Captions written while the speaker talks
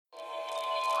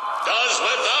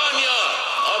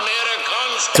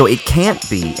So it can't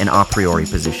be an a priori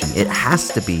position. It has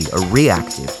to be a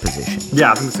reactive position.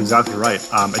 Yeah, I think that's exactly right.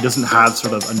 It doesn't have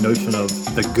sort of a notion of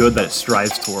the good that it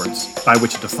strives towards, by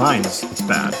which it defines its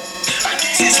bad.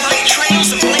 It's like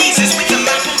trails and blazes with the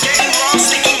map of getting wrong,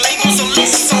 sticking labels or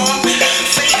lists on.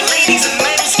 Fake ladies and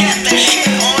males get their shit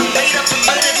on, made up and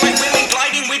murdered like women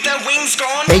gliding with their wings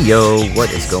gone. Hey yo,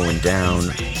 what is going down?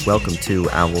 Welcome to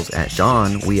Owls at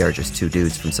Dawn. We are just two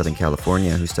dudes from Southern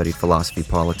California who studied philosophy,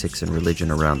 politics, and religion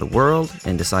around the world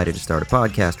and decided to start a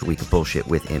podcast where we could bullshit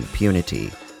with impunity.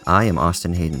 I am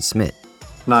Austin Hayden Smith.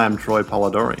 And I am Troy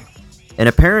Polidori. And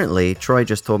apparently, Troy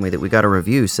just told me that we got a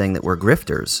review saying that we're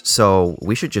grifters. So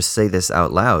we should just say this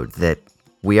out loud, that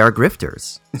we are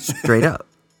grifters. Straight up.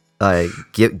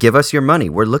 Give us your money.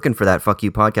 We're looking for that fuck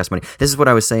you podcast money. This is what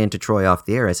I was saying to Troy off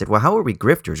the air. I said, well, how are we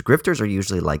grifters? Grifters are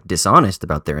usually like dishonest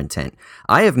about their intent.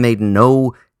 I have made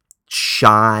no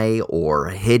shy or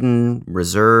hidden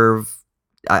reserve.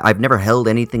 I've never held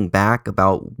anything back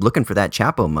about looking for that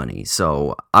Chapo money.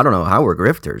 So I don't know how we're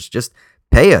grifters. Just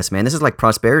pay us, man. This is like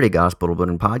prosperity gospel, but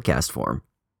in podcast form.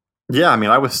 Yeah, I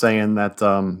mean, I was saying that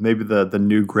maybe the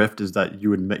new grift is that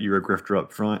you admit you're a grifter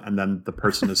up front, and then the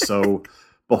person is so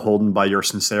beholden by your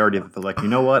sincerity that they're like, you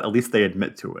know what? At least they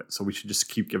admit to it, so we should just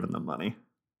keep giving them money.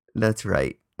 That's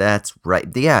right. That's right.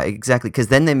 Yeah, exactly. Because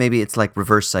then maybe it's like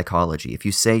reverse psychology. If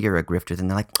you say you're a grifter, then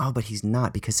they're like, oh, but he's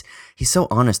not, because he's so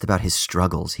honest about his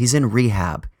struggles. He's in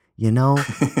rehab, you know?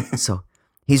 So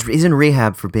he's in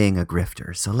rehab for being a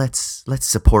grifter. So let's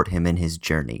support him in his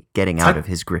journey, getting out of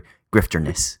his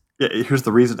grifterness. Yeah, here's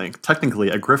the reasoning. Technically,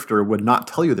 a grifter would not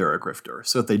tell you they're a grifter.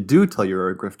 So if they do tell you you're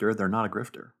a grifter, they're not a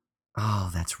grifter.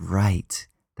 Oh, that's right.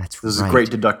 This is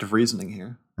great deductive reasoning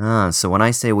here. So when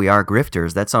I say we are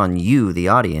grifters, that's on you, the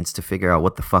audience, to figure out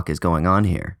what the fuck is going on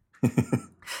here.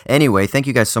 Anyway, thank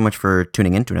you guys so much for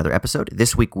tuning in to another episode.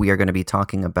 This week we are going to be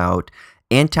talking about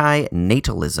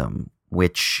antinatalism,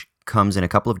 which comes in a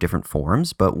couple of different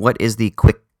forms. But what is the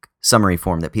quick summary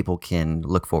form that people can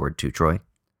look forward to, Troy?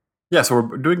 Yeah, so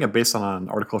we're doing it based on an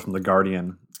article from The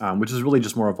Guardian, which is really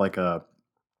just more of like a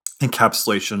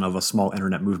encapsulation of a small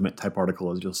internet movement type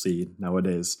article, as you'll see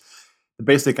nowadays. The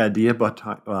basic idea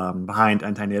behind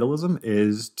antinatalism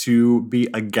is to be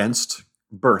against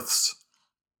births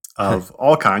of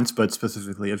all kinds, but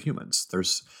specifically of humans.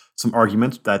 There's some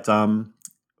argument that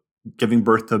giving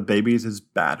birth to babies is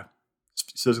bad,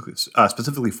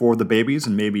 specifically for the babies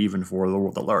and maybe even for the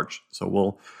world at large. So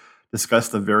we'll discuss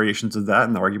the variations of that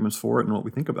and the arguments for it and what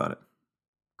we think about it.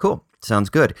 Cool.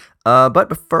 Sounds good. But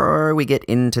before we get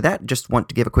into that, just want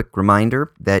to give a quick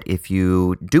reminder that if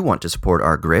you do want to support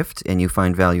our grift and you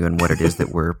find value in what it is that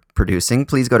we're producing,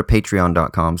 please go to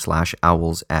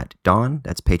patreon.com/owlsatdawn.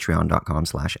 That's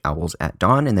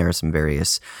patreon.com/owlsatdawn. And there are some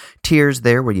various tiers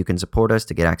there where you can support us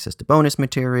to get access to bonus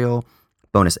material,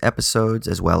 bonus episodes,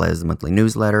 as well as the monthly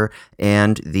newsletter,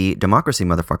 and the Democracy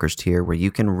Motherfuckers tier, where you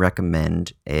can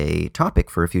recommend a topic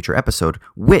for a future episode,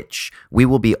 which we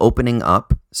will be opening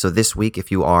up. So this week,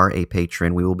 if you are a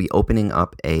patron, we will be opening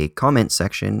up a comment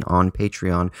section on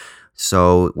Patreon,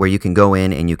 so where you can go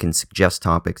in and you can suggest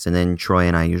topics, and then Troy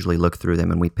and I usually look through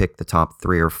them and we pick the top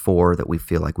 3 or 4 that we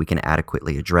feel like we can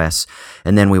adequately address,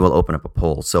 and then we will open up a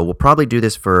poll. So we'll probably do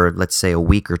this for, let's say, a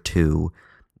week or two,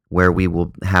 where we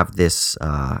will have this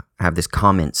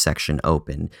comment section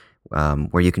open,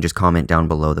 where you can just comment down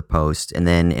below the post, and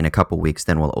then in a couple weeks,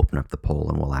 then we'll open up the poll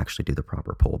and we'll actually do the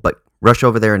proper poll. But rush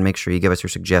over there and make sure you give us your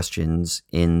suggestions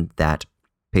in that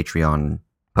Patreon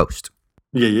post.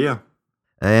 Yeah.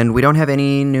 And we don't have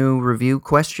any new review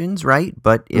questions, right?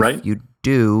 But if you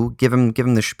do, give them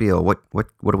the spiel. What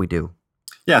do we do?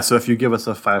 Yeah, so if you give us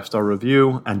a 5-star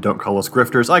review and don't call us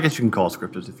grifters, I guess you can call us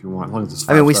grifters if you want, as long as it's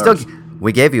 5 stars.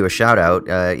 We gave you a shout out,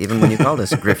 even when you called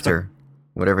us grifter,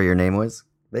 whatever your name was.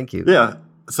 Thank you. Yeah,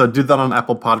 so do that on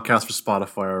Apple Podcasts or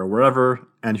Spotify or wherever.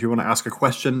 And if you want to ask a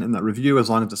question in that review, as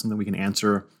long as it's something we can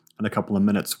answer in a couple of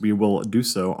minutes, we will do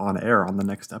so on air on the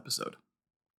next episode.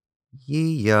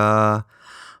 Yeah.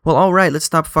 Well, all right, let's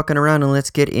stop fucking around and let's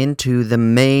get into the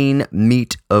main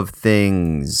meat of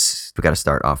things. We got to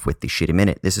start off with the Shitty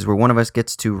Minute. This is where one of us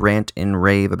gets to rant and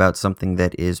rave about something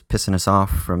that is pissing us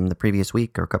off from the previous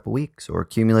week or a couple weeks or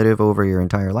cumulative over your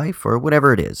entire life or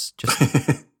whatever it is. Just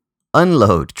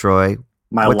unload, Troy.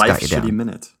 My life shitty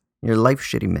minute. Your life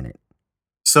shitty minute.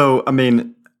 So, I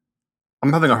mean,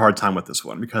 I'm having a hard time with this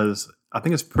one because I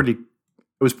think it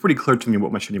was pretty clear to me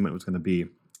what my shitty minute was going to be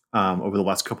over the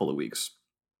last couple of weeks.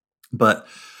 But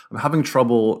I'm having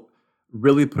trouble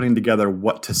really putting together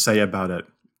what to say about it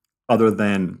other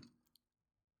than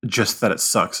just that it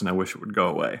sucks and I wish it would go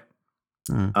away.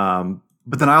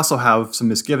 But then I also have some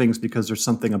misgivings because there's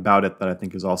something about it that I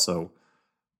think is also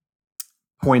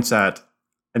points at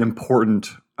an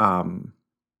important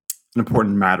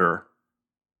matter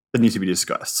that needs to be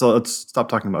discussed. So let's stop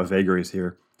talking about vagaries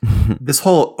here. This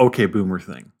whole okay boomer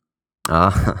thing.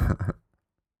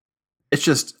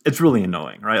 It's really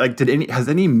annoying, right? Like, has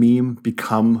any meme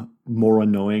become more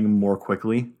annoying more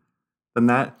quickly than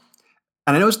that?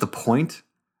 And I know the point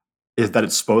is that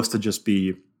it's supposed to just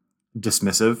be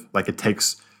dismissive. Like, it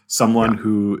takes someone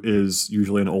who is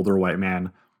usually an older white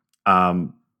man,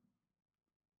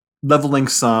 leveling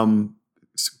some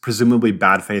presumably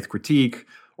bad faith critique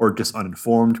or just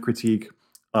uninformed critique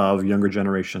of younger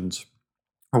generations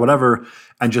or whatever,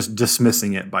 and just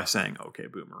dismissing it by saying, okay,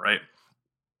 boomer, right?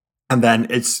 And then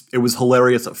it was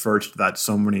hilarious at first that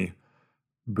so many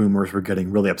boomers were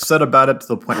getting really upset about it, to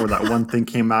the point where that one thing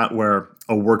came out where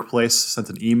a workplace sent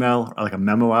an email or like a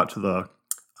memo out to the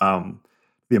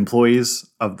employees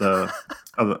of the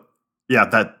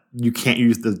that you can't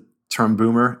use the term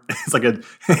boomer. It's like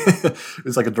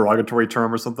a derogatory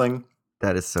term or something.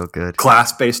 That is so good.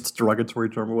 Class-based derogatory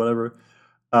term or whatever,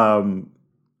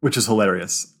 which is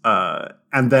hilarious.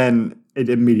 And then it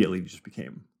immediately just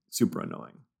became super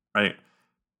annoying, right?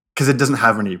 Because it doesn't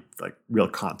have any like real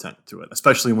content to it,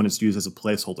 especially when it's used as a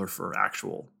placeholder for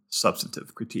actual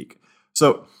substantive critique.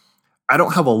 So I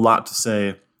don't have a lot to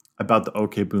say about the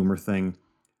okay boomer thing,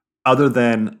 other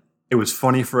than it was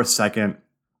funny for a second.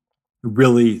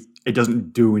 Really, it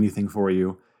doesn't do anything for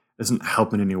you. It doesn't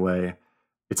help in any way.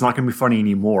 It's not going to be funny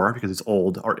anymore because it's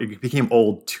old, or it became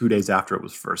old 2 days after it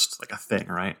was first like a thing,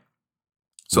 right?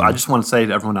 So I just want to say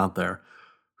to everyone out there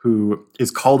who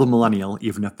is called a millennial,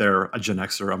 even if they're a Gen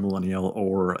Xer, a millennial,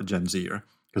 or a Gen Zer,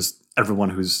 because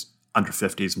everyone who's under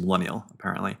 50 is millennial,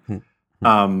 apparently.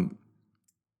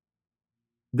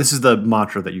 This is the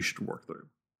mantra that you should work through.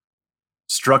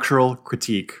 Structural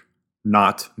critique,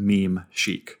 not meme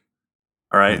chic.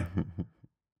 All right?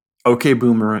 Okay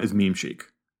boomer is meme chic.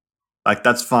 Like,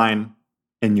 that's fine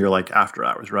in your like after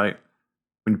hours, right?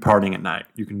 When you're partying at night,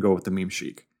 you can go with the meme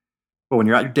chic. But when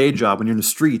you're at your day job, when you're in the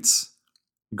streets,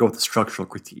 you go with the structural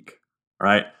critique. All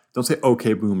right? Don't say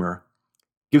okay boomer.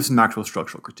 Give some actual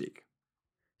structural critique.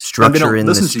 Structure in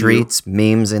the streets,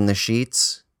 memes in the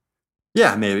sheets.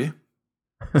 Yeah, maybe.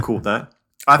 I'm cool with that.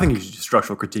 I think you should do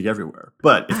structural critique everywhere.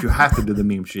 But if you have to do the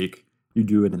meme chic, you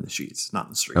do it in the sheets, not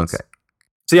in the streets. Okay.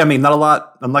 So yeah, I mean, not a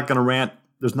lot. I'm not going to rant.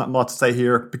 There's not much to say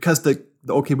here because the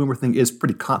okay boomer thing is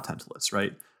pretty contentless,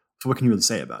 right? So what can you really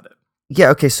say about it? Yeah,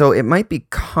 okay, so it might be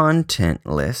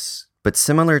contentless, but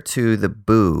similar to the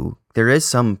boo, there is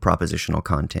some propositional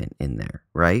content in there,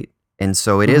 right? And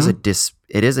so it is a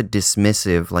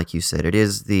dismissive, like you said. It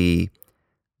is the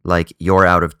like you're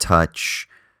out of touch,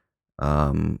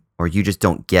 or you just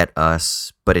don't get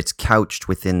us, but it's couched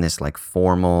within this like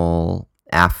formal,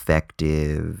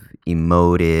 affective,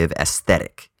 emotive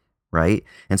aesthetic, right?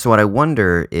 And so what I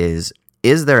wonder is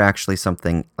there actually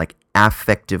something like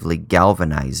affectively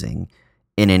galvanizing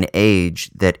in an age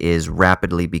that is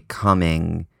rapidly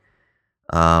becoming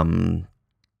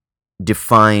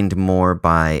defined more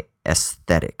by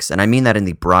aesthetics? And I mean that in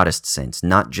the broadest sense,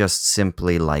 not just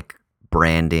simply like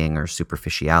branding or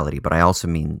superficiality, but I also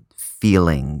mean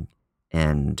feeling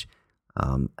and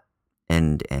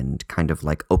kind of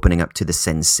like opening up to the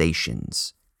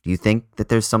sensations. Do you think that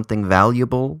there's something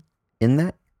valuable in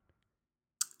that?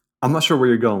 I'm not sure where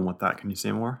you're going with that. Can you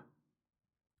say more?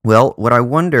 Well, what I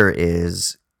wonder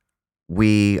is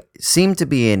we seem to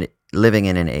be living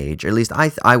in an age, or at least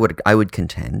I would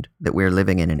contend that we're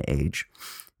living in an age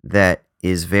that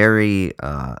is very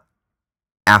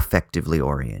affectively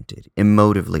oriented,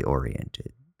 emotively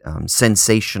oriented,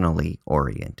 sensationally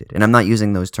oriented. And I'm not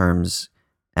using those terms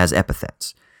as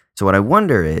epithets. So what I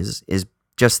wonder is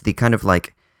just the kind of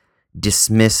like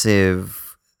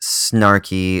dismissive,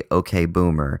 snarky, okay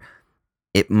boomer.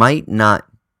 It might not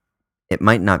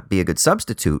be a good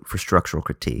substitute for structural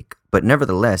critique, but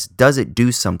nevertheless, does it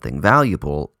do something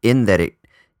valuable in that it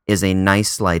is a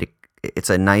nice, like, it's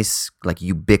a nice, like,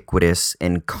 ubiquitous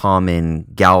and common,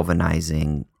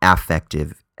 galvanizing,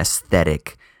 affective,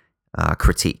 aesthetic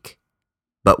critique,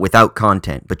 but without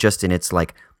content, but just in its,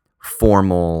 like,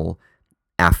 formal,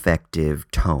 affective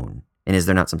tone. And is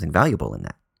there not something valuable in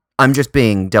that? I'm just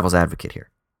being devil's advocate here.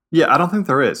 Yeah, I don't think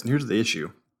there is. And here's the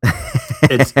issue.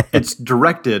 It's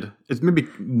directed. It's maybe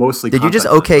mostly. Did you just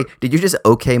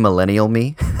okay millennial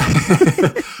me?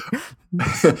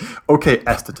 Okay,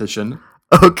 esthetician.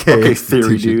 Okay,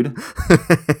 theory dude.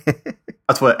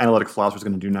 That's what analytic philosophers are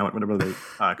going to do now. Whenever they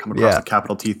come across a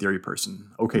capital T theory person.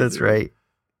 Okay, that's theory.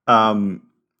 right.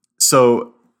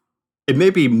 So it may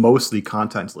be mostly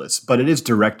contentless, but it is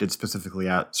directed specifically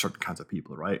at certain kinds of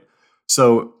people, right?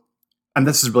 So, and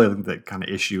this is really I think, the kind of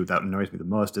issue that annoys me the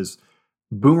most is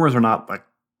boomers are not like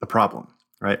the problem,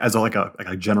 right? As like a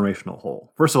generational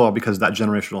whole. First of all, because that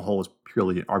generational whole is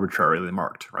purely arbitrarily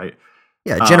marked, right?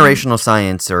 Yeah, generational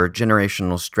science or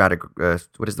generational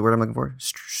what is the word I'm looking for?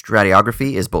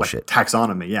 Stratigraphy is bullshit. Like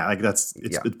taxonomy, yeah, like it's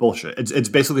bullshit. It's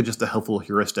basically just a helpful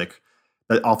heuristic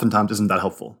that oftentimes isn't that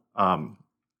helpful.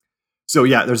 So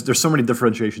yeah, there's so many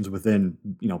differentiations within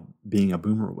being a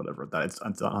boomer or whatever that it's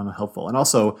unhelpful. And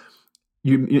also,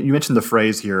 you mentioned the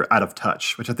phrase here "out of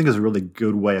touch," which I think is a really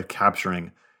good way of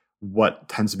capturing what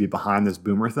tends to be behind this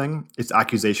boomer thing. It's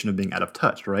accusation of being out of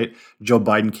touch, right? Joe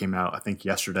Biden came out, I think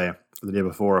yesterday or the day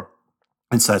before,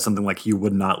 and said something like he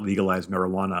would not legalize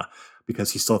marijuana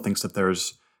because he still thinks that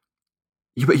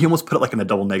he almost put it like in a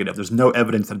double negative. There's no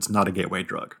evidence that it's not a gateway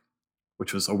drug,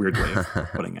 which was a weird way of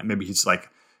putting it. Maybe he's like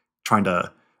trying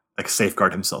to like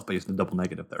safeguard himself by using the double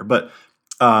negative there. But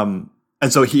and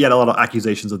so he had a lot of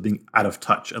accusations of being out of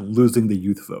touch and losing the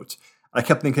youth vote. I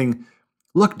kept thinking,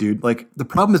 look, dude, like the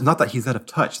problem is not that he's out of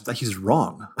touch, it's that he's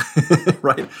wrong,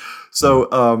 right?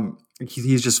 So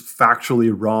he's just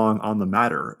factually wrong on the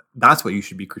matter. That's what you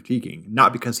should be critiquing,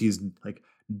 not because he's like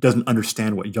doesn't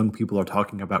understand what young people are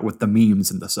talking about with the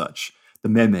memes and the such, the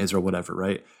memes or whatever,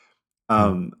 right?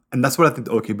 And that's what I think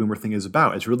the OK Boomer thing is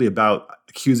about. It's really about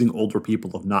accusing older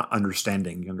people of not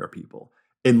understanding younger people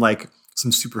in like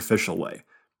some superficial way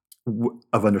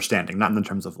of understanding, not in the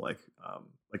terms of like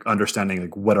understanding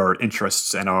like what our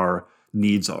interests and our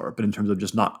needs are, but in terms of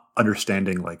just not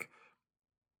understanding like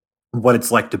what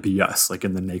it's like to be us, like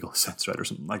in the Nagel sense, right, or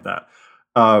something like that.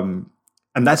 And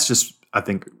that's just, I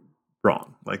think,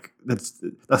 wrong. Like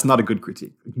that's not a good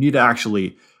critique. You need to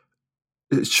actually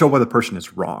show why the person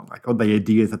is wrong, like the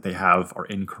ideas that they have are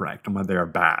incorrect and why they are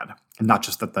bad, and not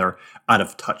just that they're out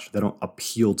of touch. They don't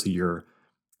appeal to your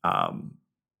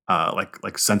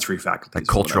like sensory faculties, like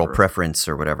cultural preference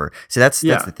or whatever. So that's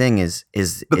the thing is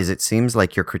it seems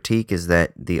like your critique is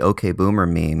that the OK Boomer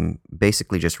meme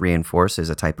basically just reinforces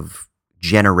a type of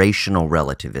generational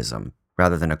relativism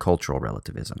rather than a cultural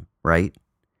relativism, right?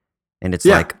 And it's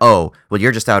like, oh, well,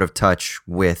 you're just out of touch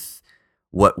with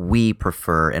what we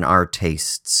prefer and our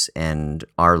tastes and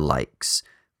our likes,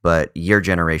 but your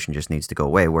generation just needs to go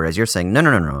away. Whereas you're saying, no,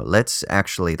 let's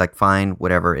actually like fine,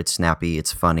 whatever, it's snappy,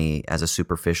 it's funny as a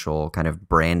superficial kind of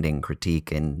branding critique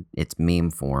in its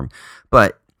meme form,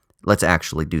 but let's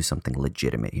actually do something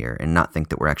legitimate here and not think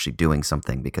that we're actually doing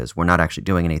something, because we're not actually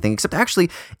doing anything, except actually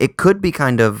it could be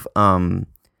kind of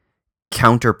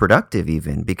counterproductive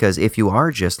even, because if you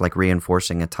are just like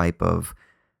reinforcing a type of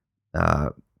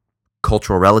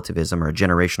cultural relativism or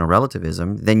generational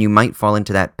relativism, then you might fall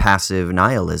into that passive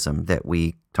nihilism that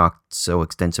we talked so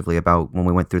extensively about when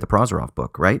we went through the Prozorov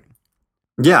book, right?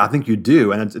 Yeah, I think you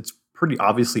do. And it's pretty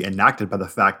obviously enacted by the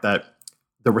fact that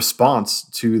the response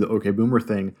to the OK Boomer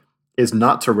thing is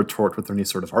not to retort with any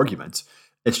sort of argument.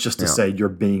 It's just to say you're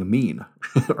being mean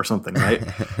or something, right?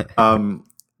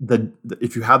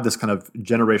 If you have this kind of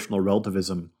generational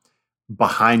relativism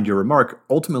behind your remark,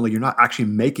 ultimately you're not actually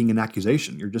making an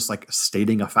accusation. You're just like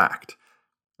stating a fact.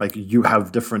 Like you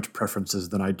have different preferences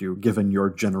than I do given your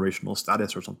generational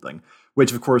status or something,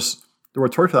 which of course the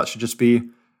retort to that should just be,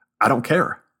 I don't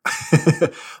care.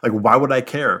 Like, why would I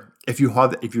care? If you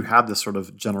have this sort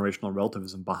of generational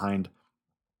relativism behind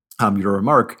your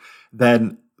remark,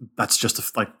 then that's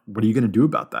just like, what are you going to do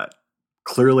about that?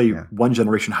 Clearly one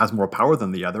generation has more power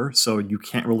than the other, so you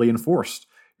can't really enforce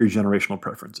your generational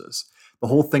preferences. The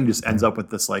whole thing just ends up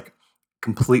with this like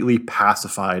completely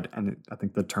pacified, and I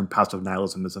think the term passive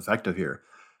nihilism is effective here,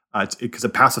 because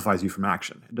it pacifies you from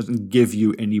action. It doesn't give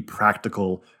you any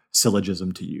practical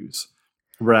syllogism to use,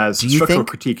 whereas structural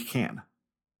critique can.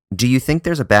 Do you think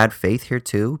there's a bad faith here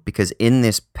too? Because in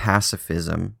this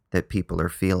pacifism that people are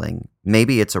feeling,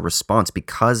 maybe it's a response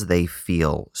because they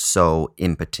feel so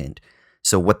impotent.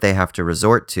 So what they have to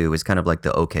resort to is kind of like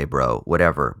the okay, bro,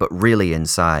 whatever. But really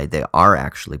inside, they are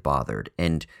actually bothered,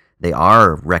 and they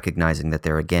are recognizing that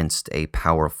they're against a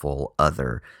powerful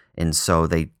other. And so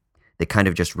they kind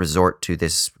of just resort to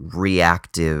this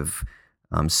reactive,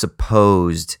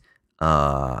 supposed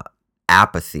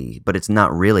apathy, but it's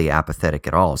not really apathetic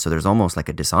at all. So there's almost like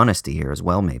a dishonesty here as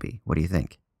well, maybe. What do you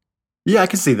think? Yeah, I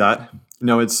can see that.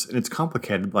 It's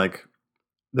complicated. Like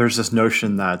there's this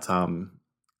notion that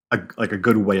a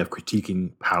good way of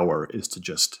critiquing power is to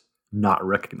just not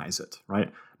recognize it, right?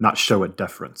 Not show it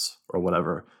deference or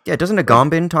whatever. Yeah, doesn't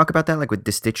Agamben talk about that, like with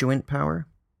destituent power?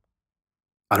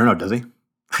 I don't know, does he?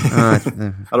 I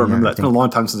don't remember that. It's been a long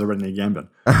time since I've read any Agamben.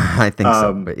 I think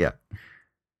so, but yeah.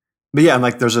 But yeah, and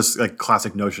like there's this like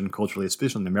classic notion culturally,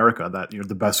 especially in America, that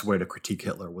the best way to critique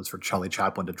Hitler was for Charlie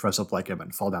Chaplin to dress up like him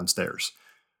and fall downstairs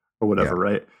or Yeah. whatever,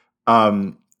 right?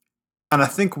 Um, and I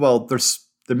think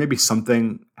there may be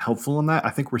something helpful in that.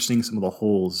 I think we're seeing some of the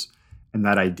holes in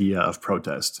that idea of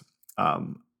protest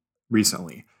um,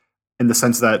 recently, in the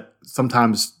sense that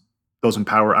sometimes those in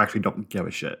power actually don't give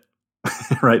a shit,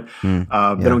 right? Mm,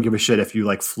 They yeah. don't give a shit if you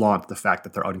like flaunt the fact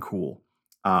that they're uncool.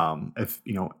 If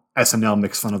SNL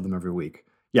makes fun of them every week,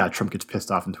 yeah, Trump gets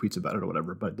pissed off and tweets about it or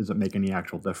whatever. But does it make any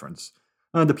actual difference?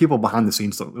 The people behind the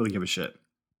scenes don't really give a shit.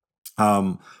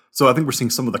 Um, so I think we're seeing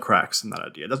some of the cracks in that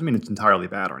idea. It doesn't mean it's entirely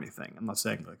bad or anything. I'm not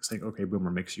saying okay,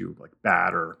 boomer makes you like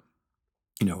bad or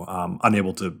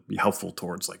unable to be helpful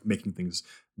towards like making things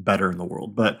better in the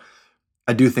world. But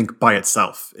I do think by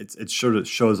itself, it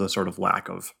shows a sort of lack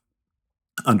of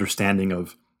understanding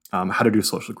of how to do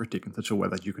social critique in such a way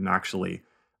that you can actually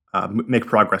make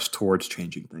progress towards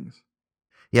changing things.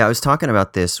 Yeah, I was talking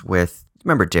about this with,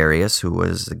 remember Darius, who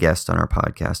was a guest on our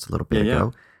podcast a little bit Yeah, yeah.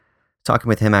 ago? Talking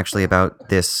with him actually about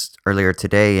this earlier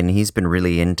today, and he's been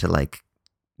really into like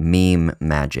meme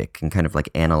magic and kind of like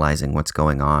analyzing what's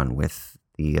going on with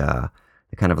the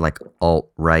kind of like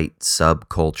alt-right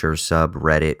subculture,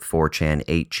 subreddit, 4chan,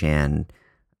 8chan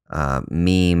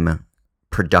meme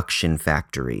production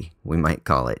factory, we might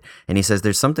call it. And he says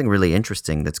there's something really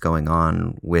interesting that's going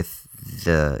on with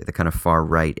the kind of far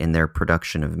right in their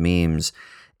production of memes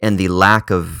and the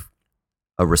lack of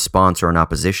a response or an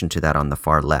opposition to that on the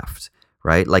far left,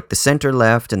 right? Like the center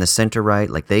left and the center right,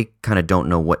 like they kind of don't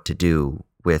know what to do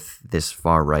with this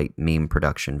far right meme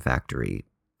production factory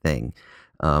thing.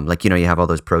 Like, you have all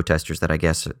those protesters that I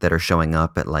guess that are showing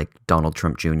up at like Donald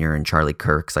Trump Jr. and Charlie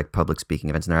Kirk's like public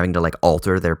speaking events, and they're having to like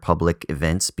alter their public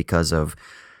events because of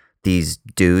these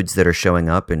dudes that are showing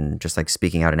up and just like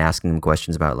speaking out and asking them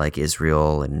questions about like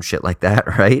Israel and shit like that,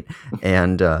 right?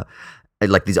 And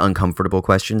like these uncomfortable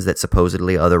questions that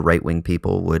supposedly other right-wing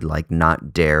people would like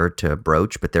not dare to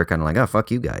broach, but they're kind of like, oh, fuck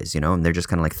you guys, and they're just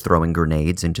kind of like throwing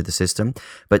grenades into the system.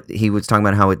 But he was talking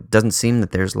about how it doesn't seem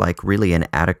that there's like really an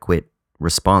adequate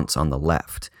response on the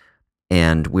left.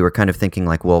 And we were kind of thinking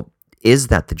like, well, is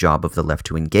that the job of the left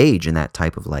to engage in that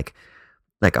type of like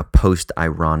a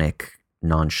post-ironic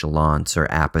nonchalance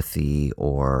or apathy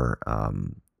or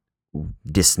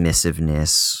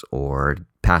dismissiveness or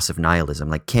passive nihilism?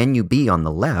 Like, can you be on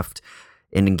the left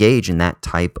and engage in that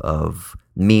type of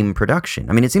meme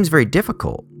production? I mean, it seems very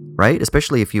difficult, right?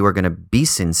 Especially if you are going to be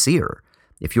sincere,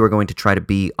 if you are going to try to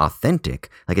be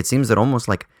authentic. Like, it seems that almost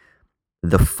like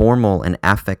the formal and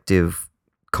affective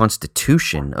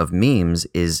constitution of memes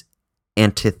is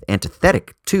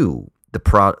antithetic to the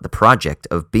project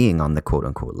of being on the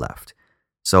quote-unquote left.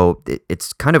 So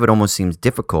it's kind of, it almost seems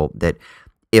difficult that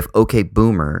if OK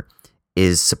Boomer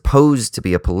is supposed to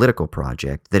be a political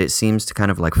project, that it seems to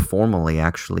kind of like formally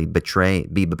actually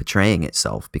be betraying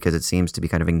itself, because it seems to be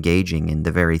kind of engaging in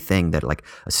the very thing that like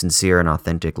a sincere and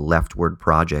authentic leftward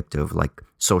project of like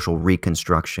social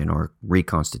reconstruction or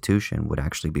reconstitution would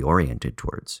actually be oriented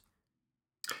towards.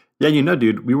 Yeah,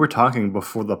 dude, we were talking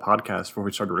before the podcast, before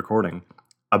we started recording,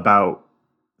 about,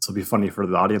 this will be funny for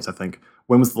the audience, I think,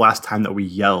 when was the last time that we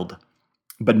yelled,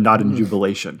 but not in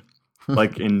jubilation?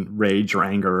 Like in rage or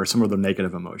anger or some other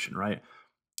negative emotion, right?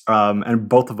 And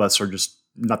both of us are just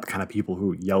not the kind of people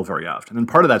who yell very often. And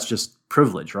part of that's just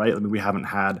privilege, right? I mean, we haven't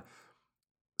had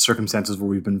circumstances where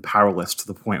we've been powerless to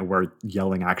the point where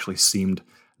yelling actually seemed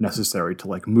necessary to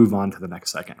like move on to the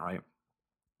next second, right?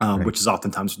 Right. Which is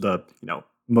oftentimes the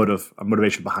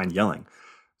motivation behind yelling.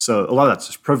 So a lot of that's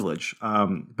just privilege,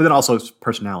 but then also it's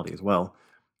personality as well.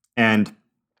 And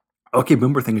OK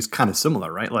Boomer thing is kind of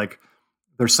similar, right? Like,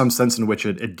 there's some sense in which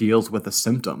it deals with a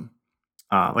symptom,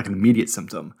 like an immediate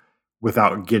symptom,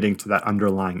 without getting to that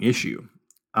underlying issue.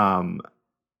 And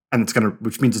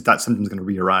which means that symptom is going to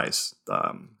re-arise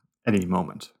at any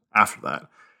moment after that.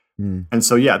 Mm. And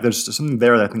so, yeah, there's just something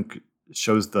there that I think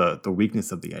shows the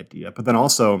weakness of the idea. But then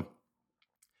also,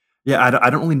 yeah,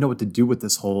 I don't really know what to do with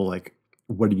this whole, like,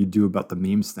 what do you do about the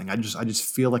memes thing? I just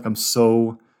feel like I'm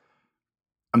so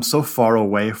far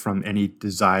away from any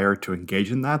desire to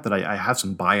engage in that I have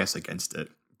some bias against it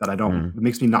that I don't. It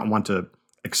makes me not want to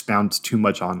expound too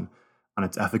much on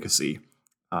its efficacy.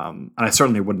 And I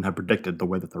certainly wouldn't have predicted the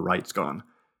way that the right's gone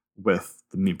with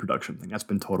the meme production thing. That's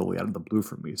been totally out of the blue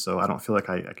for me. So I don't feel like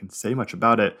I can say much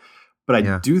about it. But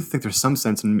I do think there's some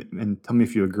sense, and tell me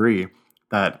if you agree,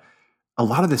 that a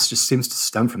lot of this just seems to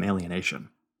stem from alienation.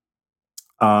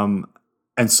 And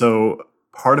so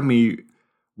part of me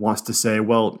wants to say,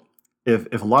 well,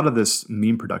 if a lot of this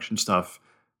meme production stuff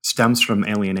stems from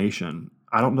alienation,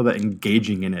 I don't know that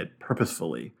engaging in it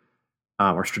purposefully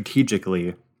or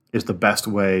strategically is the best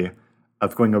way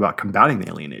of going about combating the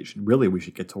alienation. Really, we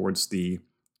should get towards the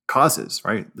causes,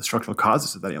 right? The structural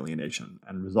causes of that alienation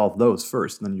and resolve those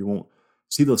first, and then you won't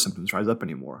see those symptoms rise up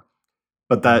anymore.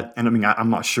 But that, and I mean, I'm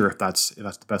not sure if that's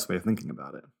the best way of thinking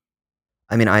about it.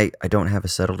 I mean, I don't have a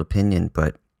settled opinion,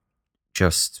 but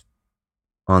just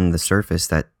on the surface,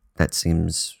 that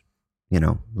seems,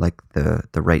 like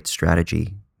the right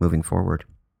strategy moving forward,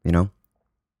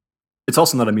 It's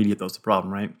also not immediate, though, is the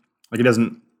problem, right? Like, it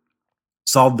doesn't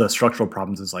solve the structural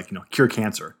problems as like, cure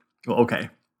cancer. Well, okay.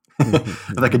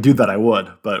 If I could do that, I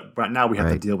would. But right now we have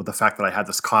to deal with the fact that I had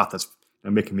this cough that's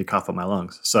making me cough up my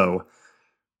lungs. So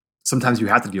sometimes you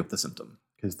have to deal with the symptom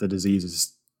because the disease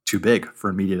is too big for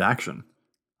immediate action.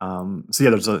 So yeah,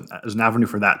 there's an avenue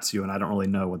for that too, and I don't really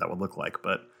know what that would look like.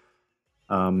 But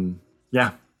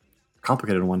yeah,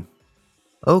 complicated one.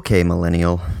 Okay,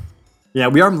 millennial. Yeah,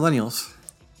 we are millennials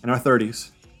in our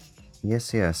 30s.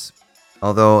 Yes.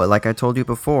 Although, like I told you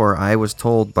before, I was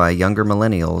told by younger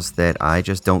millennials that I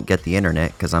just don't get the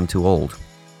internet because I'm too old.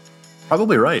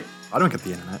 Probably right. I don't get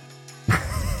the internet.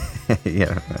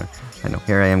 Yeah, I know.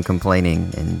 Here I am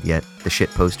complaining, and yet the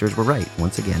shit posters were right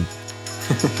once again.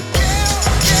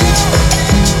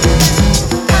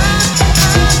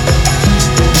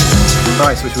 All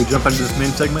right, so should we jump into this main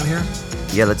segment here?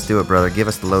 Yeah, let's do it, brother. Give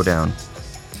us the lowdown.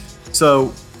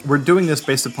 So we're doing this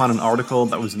based upon an article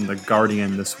that was in The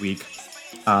Guardian this week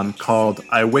called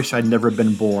 "I Wish I'd Never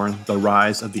Been Born: The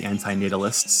Rise of the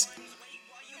Antinatalists."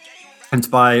 And it's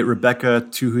by Rebecca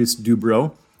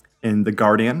Tuhis-Dubrow in The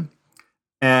Guardian.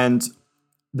 And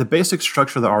the basic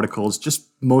structure of the article is just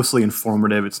mostly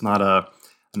informative. It's not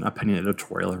an opinion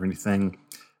editorial or anything.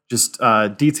 Just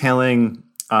detailing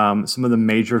some of the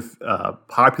major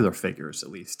popular figures,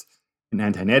 at least, in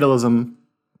antinatalism.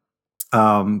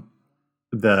 The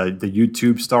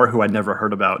YouTube star who I'd never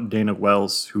heard about, Dana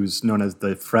Wells, who's known as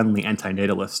the friendly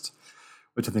antinatalist,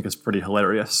 which I think is pretty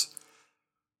hilarious.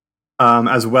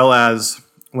 As well as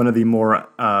one of the more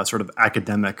sort of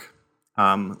academic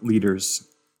leaders,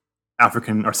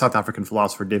 South African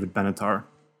philosopher David Benatar.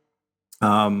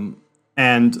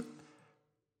 And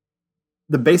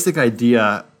the basic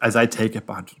idea, as I take it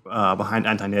behind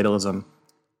antinatalism,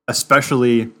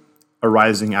 especially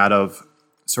arising out of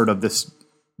sort of this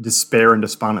despair and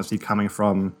despondency coming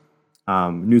from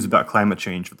news about climate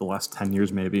change for the last 10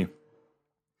 years maybe,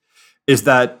 is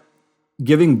that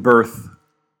giving birth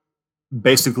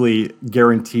basically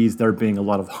guarantees there being a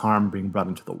lot of harm being brought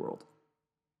into the world.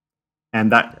 And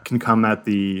that can come at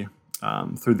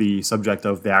through the subject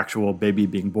of the actual baby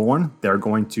being born. They're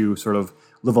going to sort of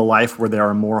live a life where there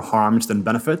are more harms than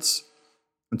benefits.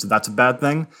 And so that's a bad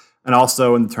thing. And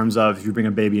also in terms of if you bring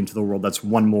a baby into the world, that's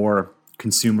one more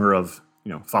consumer of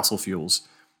fossil fuels.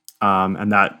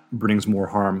 And that brings more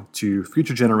harm to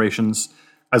future generations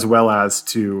as well as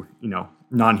to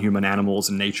non-human animals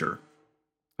and nature.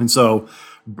 And so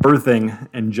birthing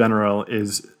in general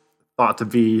is thought to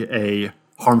be a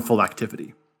harmful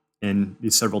activity in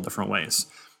these several different ways.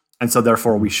 And so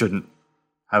therefore we shouldn't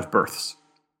have births.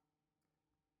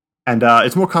 And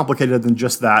it's more complicated than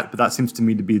just that, but that seems to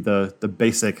me to be the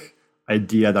basic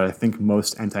idea that I think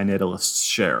most antinatalists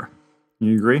share.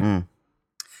 You agree?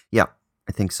 Yeah,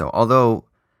 I think so. Although,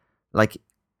 like,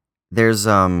 there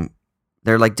are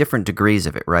like different degrees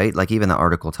of it, right? Like even the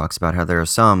article talks about how there are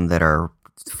some that are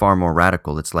far more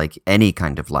radical. It's like any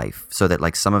kind of life, so that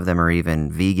like some of them are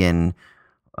even vegan,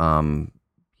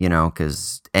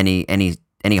 because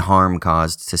any harm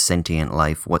caused to sentient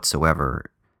life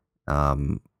whatsoever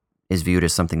is viewed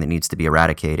as something that needs to be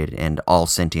eradicated, and all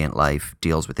sentient life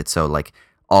deals with it. So like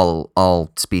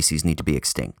all species need to be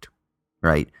extinct,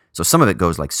 right? So some of it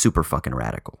goes like super fucking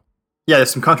radical. Yeah,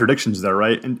 there's some contradictions there,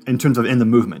 right? In terms of in the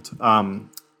movement,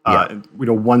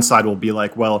 one side will be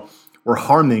like, well, we're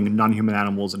harming non-human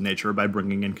animals and nature by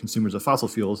bringing in consumers of fossil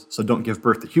fuels, so don't give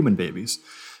birth to human babies.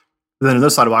 But then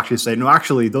another side will actually say, no,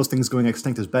 actually, those things going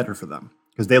extinct is better for them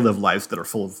because they live lives that are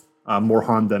full of more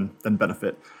harm than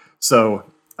benefit.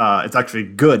 So it's actually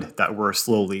good that we're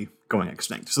slowly going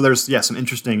extinct. So there's, some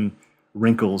interesting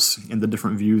wrinkles in the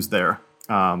different views there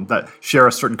that share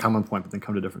a certain common point, but then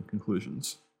come to different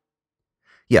conclusions.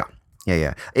 Yeah.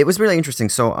 It was really interesting.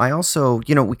 So I also,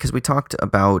 because we talked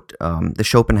about the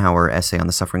Schopenhauer essay on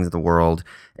the sufferings of the world,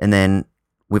 and then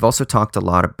we've also talked a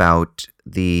lot about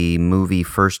the movie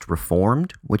First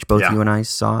Reformed, which both you and I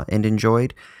saw and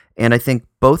enjoyed. And I think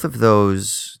both of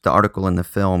those, the article and the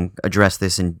film, address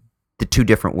this in the two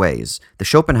different ways. The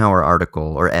Schopenhauer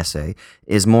article or essay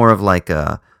is more of like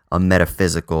a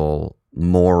metaphysical,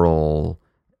 moral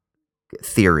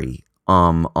theory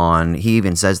on he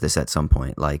even says this at some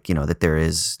point, like, you know, that there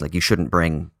is like you shouldn't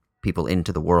bring people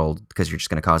into the world because you're just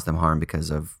going to cause them harm because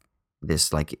of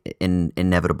this like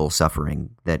inevitable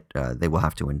suffering that they will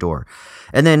have to endure.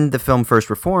 And then the film First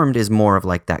Reformed is more of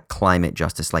like that climate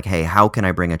justice, like, hey, how can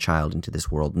I bring a child into this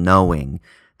world knowing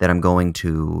that I'm going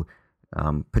to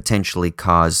potentially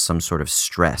cause some sort of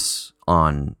stress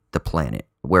on the planet,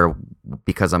 where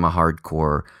because I'm a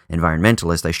hardcore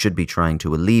environmentalist, I should be trying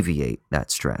to alleviate that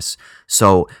stress.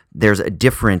 So there's a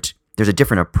different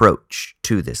approach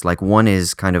to this. Like, one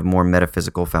is kind of more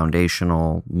metaphysical,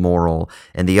 foundational, moral,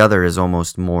 and the other is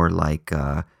almost more like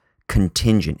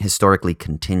contingent, historically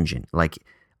contingent, like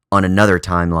on another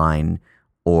timeline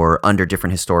or under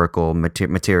different historical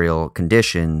material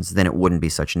conditions, then it wouldn't be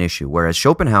such an issue. Whereas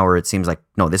Schopenhauer, it seems like,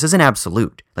 no, this is an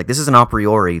absolute. Like, this is an a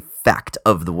priori fact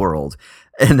of the world.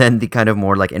 And then the kind of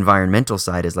more like environmental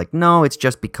side is like, no, it's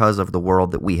just because of the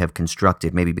world that we have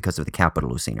constructed, maybe because of the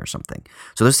Capitalocene or something.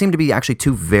 So there seem to be actually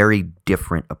two very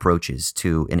different approaches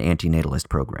to an antinatalist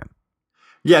program.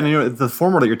 Yeah, and you know, the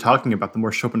former that you're talking about, the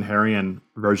more Schopenhauerian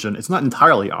version, it's not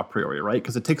entirely a priori, right?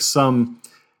 Because it takes some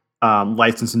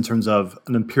license in terms of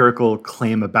an empirical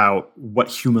claim about what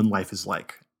human life is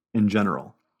like in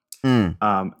general.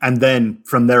 And then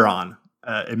from there on,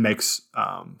 it makes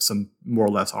some more or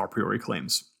less a priori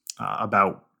claims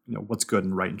about, you know, what's good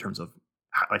and right in terms of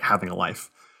like having a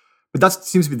life. But that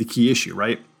seems to be the key issue,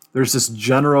 right? There's this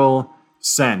general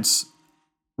sense,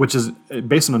 which is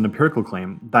based on an empirical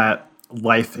claim, that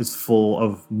life is full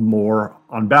of more,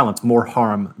 on balance, more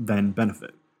harm than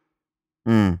benefit.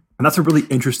 And that's a really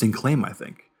interesting claim, I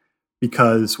think,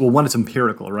 because, well, one, it's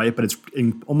empirical, right? But it's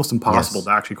almost impossible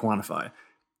to actually quantify,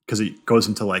 because it goes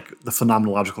into like the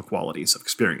phenomenological qualities of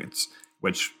experience,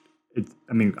 which,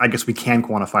 I guess we can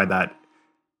quantify that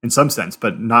in some sense,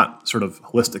 but not sort of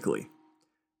holistically.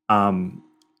 And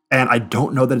I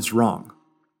don't know that it's wrong.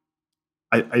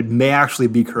 I may actually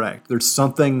be correct. There's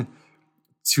something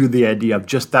to the idea of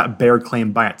just that bare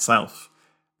claim by itself,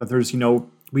 that there's, you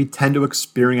know, we tend to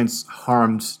experience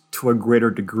harms to a greater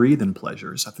degree than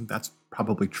pleasures. I think that's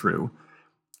probably true.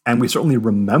 And we certainly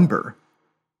remember,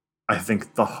 I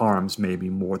think, the harms maybe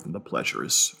more than the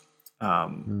pleasures.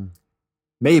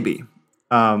 Maybe.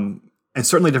 And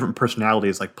certainly different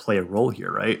personalities like play a role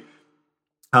here, right?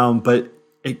 But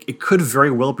it could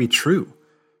very well be true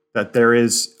that there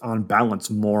is, on balance,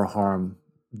 more harm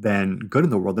than good in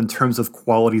the world in terms of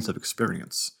qualities of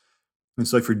experience. And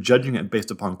so if you're judging it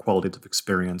based upon qualities of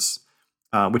experience,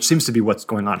 which seems to be what's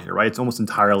going on here, right? It's almost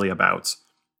entirely about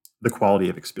the quality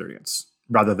of experience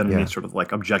rather than any sort of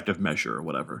like objective measure or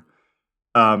whatever.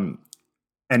 And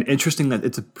interesting that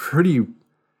it's a pretty,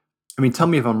 tell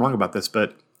me if I'm wrong about this,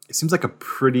 but it seems like a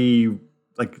pretty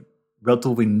like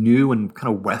relatively new and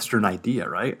kind of Western idea,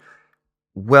 right?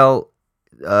 Well,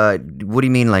 what do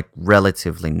you mean like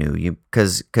relatively new?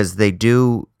 Because they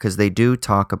do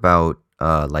talk about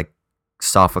like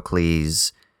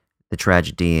Sophocles, the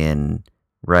tragedian,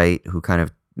 right, who kind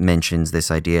of mentions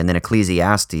this idea, and then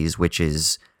Ecclesiastes, which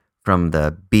is from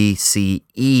the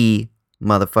BCE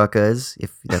motherfuckers,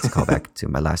 if that's a callback to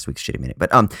my last week's Shitty Minute.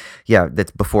 But yeah, that's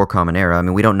before Common Era.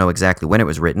 We don't know exactly when it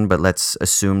was written, but let's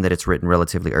assume that it's written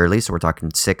relatively early, so we're talking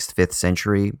 6th, 5th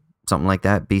century, something like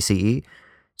that, BCE.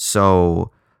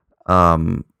 So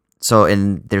and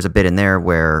there's a bit in there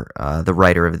where the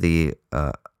writer of the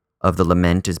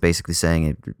Lament is basically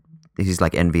saying he's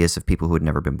like envious of people who had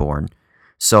never been born.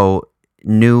 So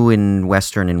new in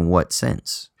Western in what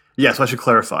sense? Yeah, so I should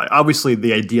clarify. Obviously,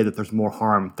 the idea that there's more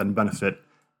harm than benefit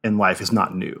in life is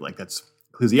not new. Like, that's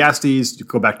Ecclesiastes. You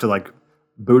go back to like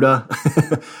Buddha.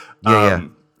 Yeah.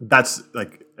 That's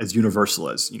like as universal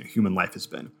as human life has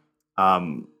been.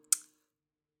 And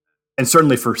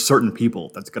certainly for certain people,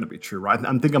 that's going to be true, right?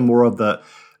 I'm thinking more of the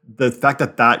fact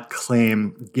that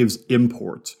claim gives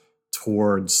import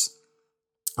towards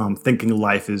thinking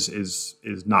life is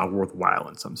not worthwhile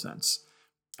in some sense.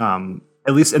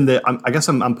 At least in I guess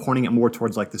I'm pointing it more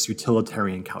towards like this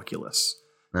utilitarian calculus.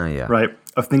 Oh yeah. Right?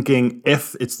 Of thinking,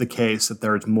 if it's the case that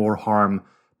there's more harm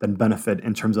than benefit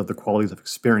in terms of the qualities of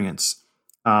experience,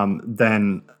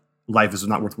 then life is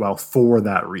not worthwhile for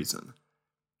that reason.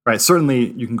 Right?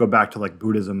 Certainly you can go back to like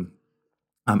Buddhism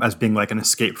as being like an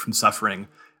escape from suffering,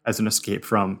 as an escape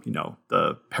from,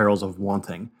 the perils of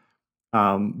wanting,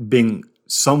 being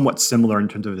somewhat similar in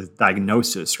terms of the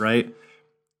diagnosis, right?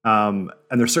 And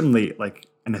there's certainly like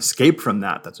an escape from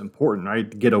that's important, right?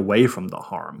 To get away from the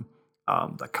harm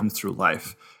that comes through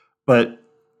life. But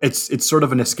it's sort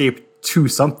of an escape to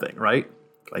something, right?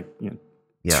 Like,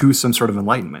 to some sort of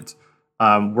enlightenment.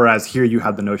 Whereas here you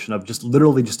have the notion of just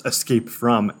literally just escape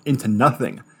from into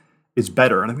nothing. is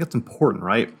better. And I think that's important,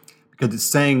 right? Because it's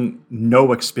saying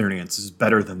no experience is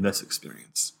better than this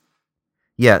experience.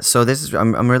 Yeah, so this is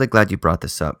I'm really glad you brought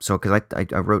this up. So because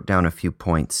I wrote down a few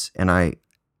points, and I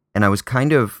was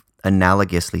kind of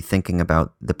analogously thinking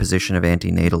about the position of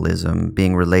antinatalism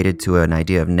being related to an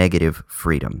idea of negative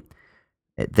freedom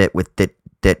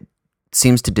that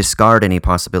seems to discard any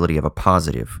possibility of a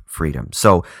positive freedom.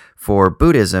 So for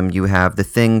Buddhism, you have the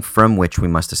thing from which we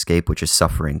must escape, which is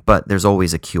suffering, but there's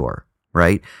always a cure,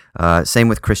 right? Same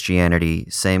with Christianity,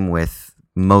 same with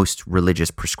most religious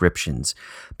prescriptions,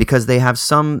 because they have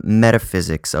some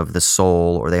metaphysics of the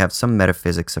soul, or they have some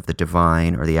metaphysics of the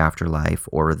divine or the afterlife,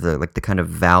 or the kind of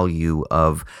value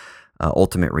of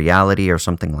ultimate reality or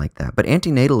something like that. But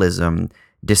antinatalism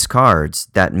discards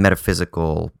that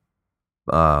metaphysical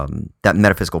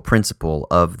principle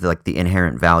of the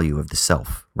inherent value of the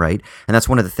self, right? And that's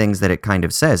one of the things that it kind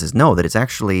of says is no, that it's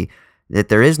actually that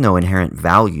there is no inherent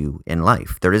value in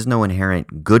life. There is no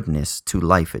inherent goodness to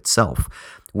life itself.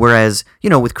 Whereas,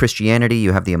 with Christianity,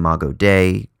 you have the Imago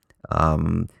Dei.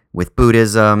 With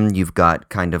Buddhism, you've got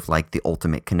kind of like the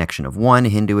ultimate connection of one.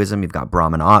 Hinduism, you've got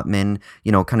Brahman Atman,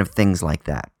 kind of things like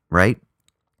that, right?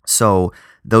 So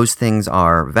those things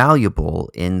are valuable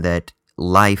in that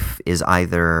life is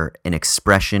either an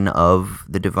expression of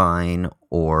the divine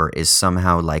or is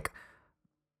somehow like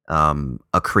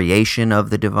a creation of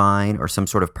the divine, or some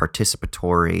sort of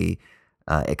participatory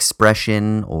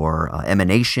expression or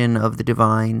emanation of the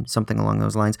divine, something along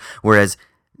those lines. Whereas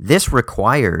this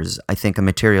requires, I think, a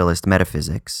materialist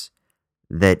metaphysics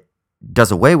that does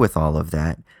away with all of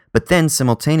that. But then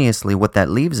simultaneously, what that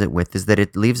leaves it with is that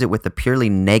it leaves it with a purely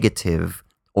negative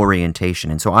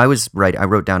orientation. And so I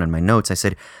wrote down in my notes, I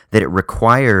said that it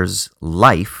requires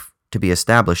life to be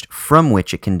established from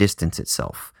which it can distance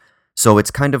itself. So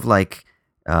it's kind of like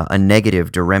a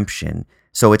negative diremption.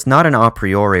 So it's not an a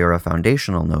priori or a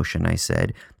foundational notion, I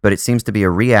said, but it seems to be a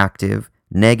reactive,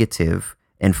 negative,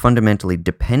 and fundamentally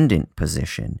dependent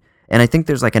position. And I think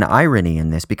there's like an irony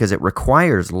in this because it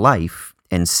requires life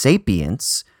and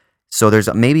sapience. So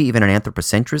there's maybe even an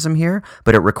anthropocentrism here,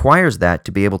 but it requires that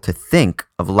to be able to think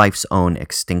of life's own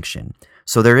extinction.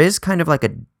 So there is kind of like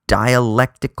a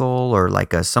dialectical or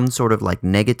like some sort of like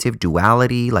negative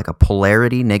duality, like a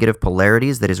polarity, negative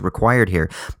polarities that is required here.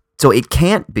 So it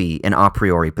can't be an a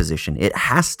priori position. It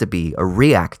has to be a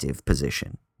reactive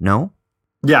position. No?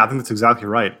 Yeah, I think that's exactly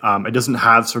right. It doesn't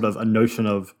have sort of a notion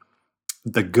of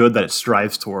the good that it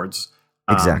strives towards.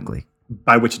 Exactly.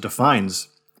 By which it defines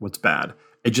what's bad.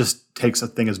 It just takes a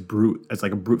thing as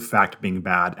like a brute fact being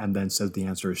bad, and then says the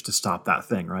answer is to stop that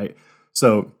thing, right?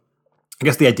 So I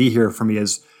guess the idea here for me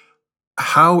is,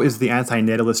 how is the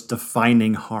antinatalist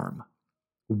defining harm?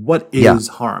 What is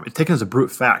harm? It's taken as a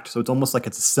brute fact, so it's almost like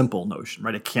it's a simple notion,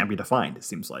 right? It can't be defined, it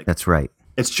seems like. That's right.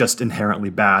 It's just inherently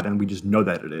bad, and we just know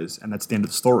that it is, and that's the end of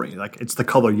the story. Like, it's the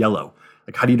color yellow.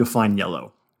 Like, how do you define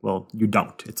yellow? Well, you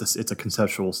don't. It's a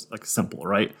conceptual, like, simple,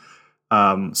 right?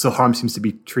 So harm seems to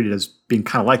be treated as being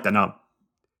kind of like that. Now,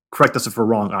 correct us if we're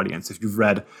wrong, audience. If you've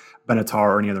read Benatar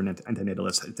or any other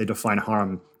antinatalist, they define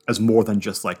harm as more than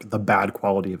just like the bad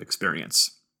quality of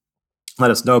experience. Let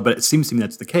us know, but it seems to me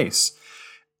that's the case.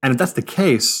 And if that's the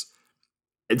case,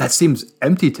 that seems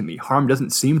empty to me. Harm doesn't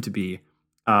seem to be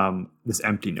this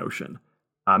empty notion.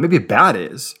 Maybe bad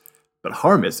is, but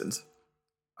harm isn't.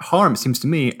 Harm seems to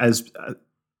me as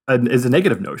a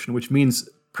negative notion, which means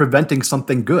preventing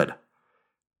something good.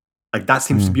 Like, that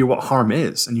seems to be what harm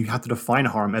is. And you have to define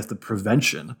harm as the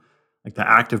prevention, like the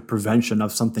active prevention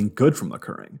of something good from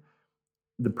occurring.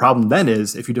 The problem then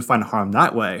is, if you define harm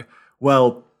that way,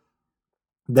 well,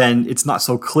 then it's not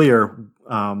so clear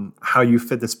how you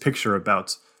fit this picture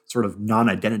about sort of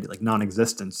non-identity, like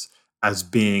non-existence, as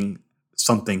being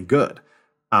something good.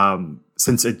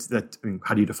 Since it's that,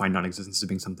 how do you define non-existence as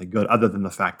being something good, other than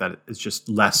the fact that it's just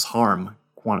less harm?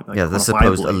 The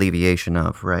supposed alleviation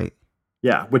of, right?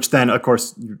 Yeah, which then, of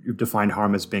course, you define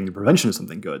harm as being the prevention of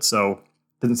something good. So it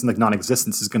doesn't seem like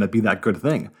non-existence is going to be that good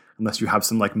thing, unless you have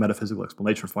some like metaphysical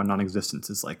explanation for why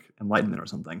non-existence is like enlightenment or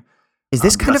something. Is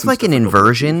this kind of like an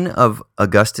inversion of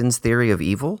Augustine's theory of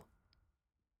evil?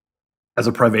 As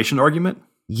a privation argument?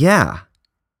 Yeah.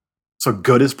 So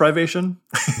good is privation?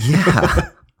 Yeah.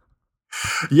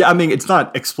 Yeah, I mean, it's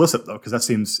not explicit, though, because that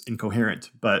seems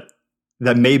incoherent. But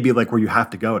that may be like where you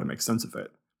have to go to make sense of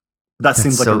it. That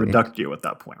seems like a reductio at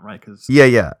that point, right?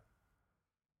 Yeah,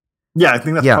 I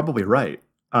think that's probably right.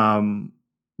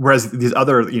 Whereas these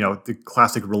other, the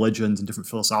classic religions and different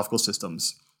philosophical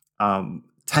systems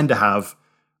tend to have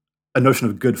a notion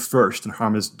of good first, and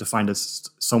harm is defined as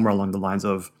somewhere along the lines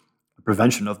of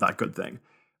prevention of that good thing.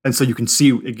 And so you can see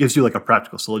it gives you like a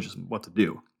practical syllogism what to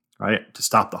do, right? To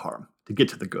stop the harm, to get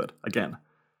to the good again.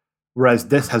 Whereas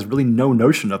this has really no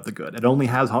notion of the good. It only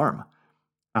has harm.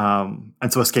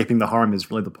 And so escaping the harm is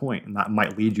really the point, and that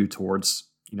might lead you towards,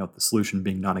 the solution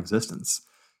being non-existence.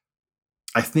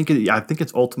 I think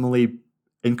it's ultimately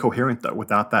incoherent though,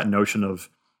 without that notion of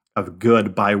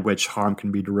good by which harm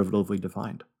can be derivatively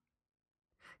defined.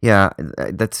 Yeah,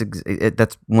 that's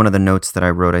one of the notes that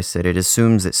I wrote. I said it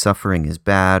assumes that suffering is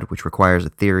bad, which requires a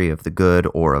theory of the good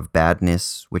or of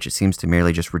badness, which it seems to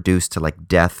merely just reduce to like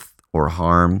death or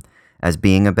harm as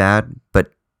being a bad,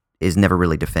 but is never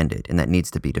really defended, and that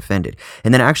needs to be defended.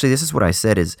 And then actually, this is what I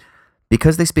said is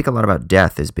because they speak a lot about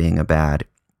death as being a bad.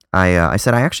 I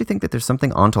said I actually think that there's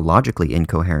something ontologically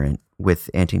incoherent with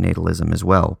antinatalism as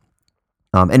well.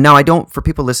 And now for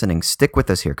people listening, stick with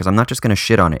us here because I'm not just going to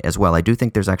shit on it as well. I do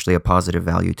think there's actually a positive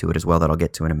value to it as well that I'll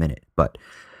get to in a minute. But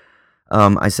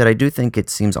I said I do think it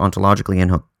seems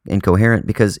ontologically incoherent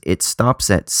because it stops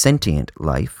at sentient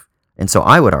life. And so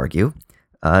I would argue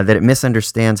that it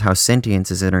misunderstands how sentience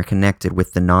is interconnected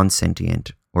with the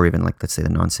non-sentient, or even like, let's say, the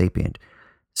non-sapient.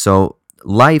 So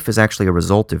life is actually a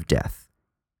result of death.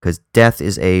 Because death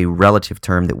is a relative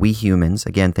term that we humans,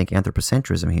 again, think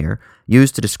anthropocentrism here,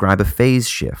 use to describe a phase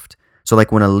shift. So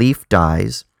like when a leaf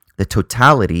dies, the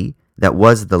totality that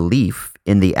was the leaf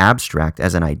in the abstract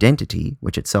as an identity,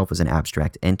 which itself is an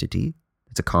abstract entity,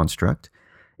 it's a construct,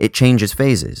 it changes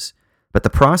phases. But the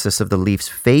process of the leaf's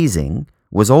phasing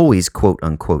was always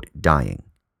quote-unquote dying,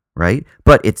 right?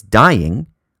 But its dying,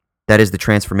 that is the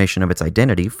transformation of its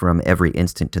identity from every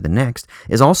instant to the next,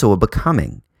 is also a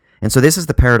becoming. And so this is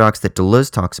the paradox that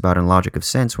Deleuze talks about in Logic of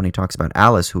Sense when he talks about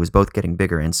Alice, who is both getting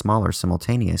bigger and smaller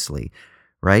simultaneously,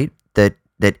 right? That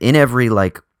in every,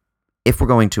 like, if we're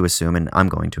going to assume, and I'm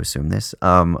going to assume this,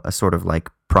 a sort of like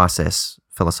process,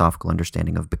 philosophical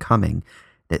understanding of becoming,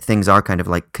 that things are kind of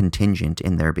like contingent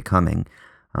in their becoming,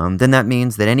 then that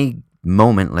means that any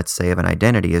moment, let's say, of an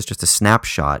identity is just a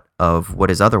snapshot of what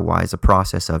is otherwise a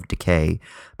process of decay.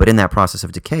 But in that process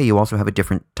of decay, you also have a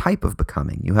different type of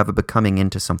becoming. You have a becoming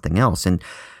into something else. And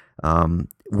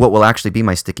what will actually be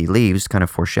my sticky leaves, kind of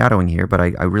foreshadowing here, but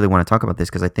I really want to talk about this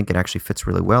because I think it actually fits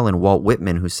really well in Walt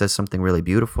Whitman, who says something really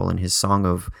beautiful in his Song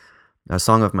of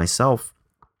Myself.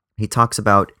 He talks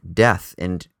about death,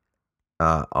 and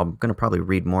I'm going to probably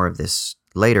read more of this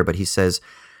later, but he says,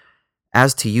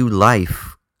 "As to you,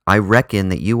 life, I reckon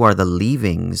that you are the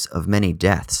leavings of many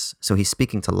deaths." So he's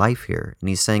speaking to life here, and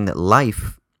he's saying that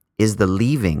life is the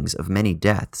leavings of many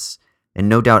deaths. And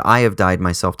no doubt I have died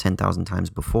myself 10,000 times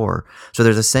before. So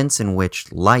there's a sense in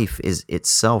which life is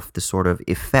itself the sort of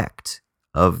effect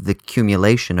of the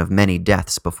accumulation of many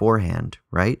deaths beforehand,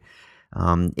 right?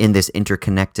 In this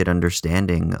interconnected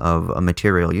understanding of a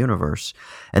material universe.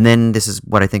 And then this is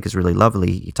what I think is really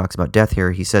lovely. He talks about death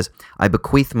here. He says, "I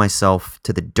bequeath myself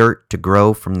to the dirt to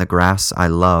grow from the grass I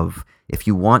love. If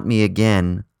you want me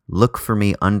again, look for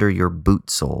me under your boot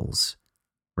soles,"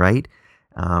 right?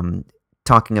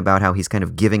 Talking about how he's kind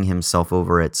of giving himself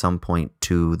over at some point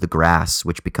to the grass,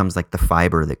 which becomes like the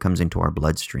fiber that comes into our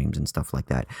bloodstreams and stuff like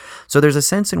that. So there's a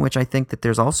sense in which I think that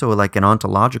there's also like an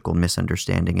ontological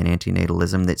misunderstanding in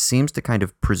antinatalism that seems to kind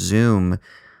of presume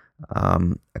a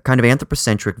kind of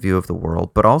anthropocentric view of the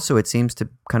world, but also it seems to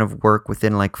kind of work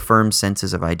within like firm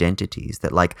senses of identities,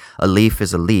 that like a leaf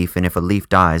is a leaf, and if a leaf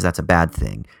dies, that's a bad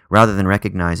thing, rather than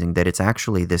recognizing that it's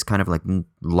actually this kind of like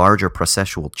larger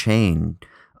processual chain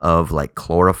of like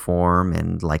chloroform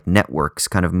and like networks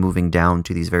kind of moving down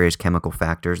to these various chemical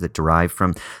factors that derive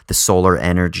from the solar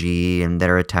energy and that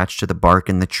are attached to the bark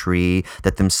in the tree,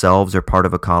 that themselves are part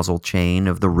of a causal chain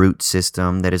of the root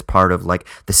system that is part of like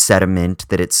the sediment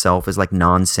that itself is like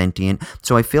non-sentient.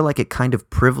 So I feel like it kind of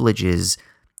privileges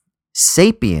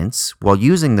sapience while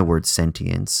using the word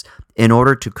sentience in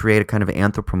order to create a kind of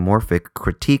anthropomorphic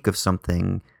critique of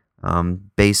something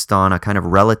based on a kind of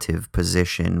relative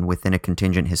position within a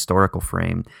contingent historical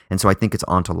frame. And so I think it's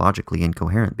ontologically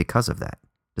incoherent because of that.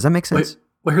 Does that make sense?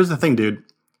 Well, here's the thing, dude.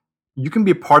 You can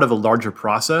be part of a larger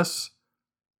process,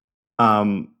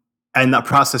 and that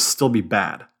process still be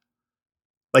bad.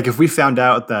 Like if we found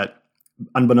out that,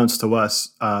 unbeknownst to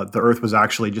us, the Earth was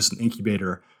actually just an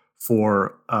incubator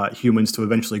for humans to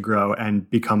eventually grow and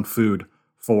become food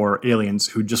for aliens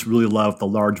who just really love the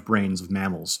large brains of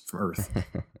mammals from Earth.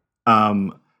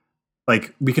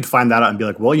 Like we could find that out and be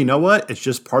like, well, you know what? It's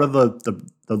just part of the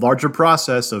larger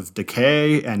process of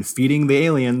decay and feeding the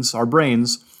aliens our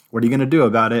brains. What are you going to do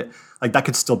about it? Like that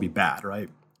could still be bad, right?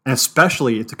 And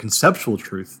especially it's a conceptual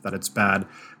truth that it's bad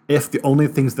if the only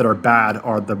things that are bad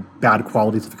are the bad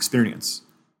qualities of experience,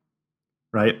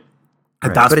 right?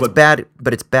 Right.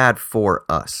 But it's bad for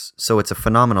us. So it's a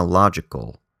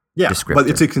phenomenological Yeah, descriptor. but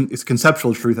it's a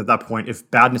conceptual truth at that point. If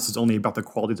badness is only about the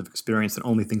qualities of experience, then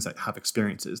only things that have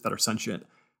experiences that are sentient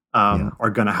are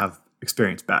going to have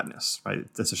experienced badness,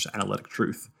 right? That's just analytic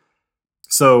truth.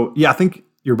 So, yeah, I think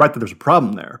you're right that there's a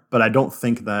problem there, but I don't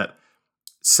think that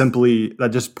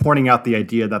just pointing out the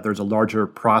idea that there's a larger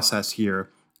process here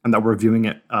and that we're viewing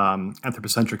it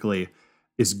anthropocentrically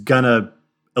is going to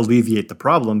alleviate the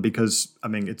problem, because, I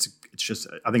mean,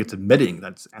 I think it's admitting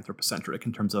that it's anthropocentric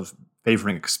in terms of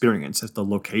favoring experience as the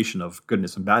location of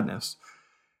goodness and badness.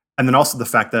 And then also the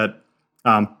fact that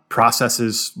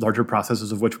larger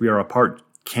processes of which we are a part,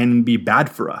 can be bad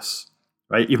for us,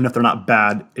 right? Even if they're not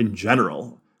bad in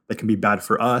general, they can be bad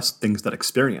for us, things that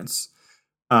experience.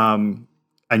 And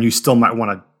you still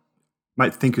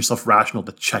might think yourself rational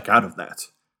to check out of that,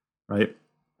 right?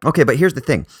 Okay, but here's the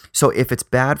thing. So if it's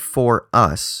bad for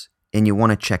us and you want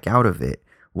to check out of it,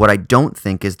 what I don't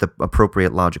think is the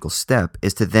appropriate logical step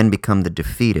is to then become the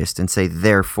defeatist and say,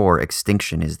 therefore,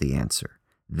 extinction is the answer.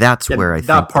 That's where I think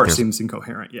that part seems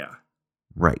incoherent. Yeah,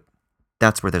 right.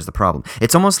 That's where there's the problem.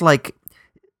 It's almost like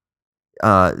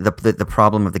the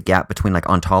problem of the gap between like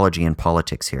ontology and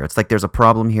politics here. It's like there's a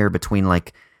problem here between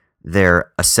like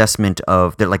their assessment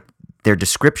of their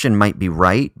description might be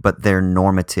right, but their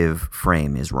normative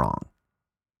frame is wrong.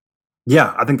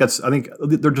 Yeah, I think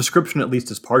their description at least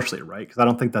is partially right, because I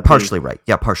don't think that partially right.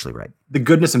 Yeah, partially right. The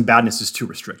goodness and badness is too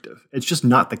restrictive. It's just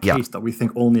not the case that we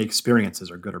think only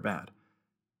experiences are good or bad.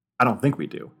 I don't think we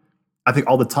do. I think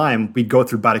all the time we go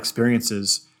through bad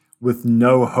experiences with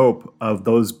no hope of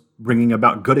those bringing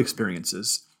about good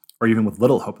experiences, or even with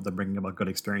little hope of them bringing about good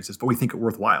experiences, but we think it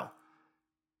worthwhile.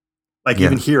 Like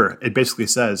even here, it basically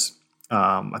says,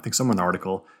 I think somewhere in the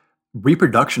article,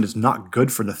 reproduction is not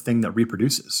good for the thing that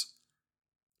reproduces.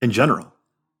 In general,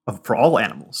 for all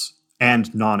animals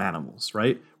and non-animals,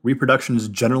 right? Reproduction is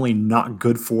generally not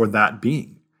good for that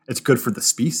being. It's good for the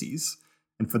species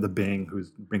and for the being who's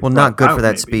being not good for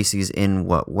that species in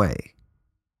what way?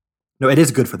 No, it is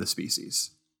good for the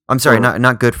species. I'm sorry,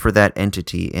 not good for that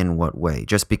entity in what way?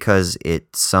 Just because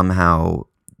it somehow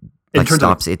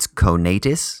stops its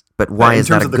conatus? But why is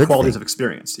that a good thing? In terms of the qualities of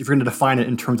experience. If you're going to define it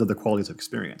in terms of the qualities of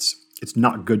experience, it's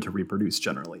not good to reproduce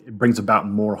generally. It brings about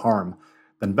more harm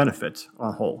than benefit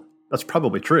on the whole. That's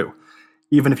probably true.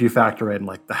 Even if you factor in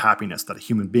like the happiness that a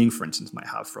human being, for instance, might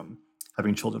have from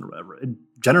having children or whatever.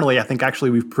 Generally, I think actually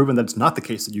we've proven that it's not the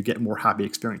case that you get more happy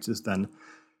experiences than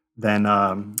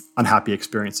unhappy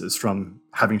experiences from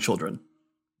having children.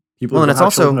 People who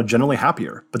have children are generally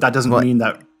happier, but that doesn't mean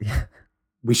that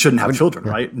we shouldn't have children,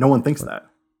 right? No one thinks that.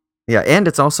 Yeah, and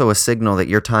it's also a signal that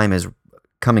your time is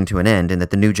coming to an end and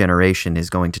that the new generation is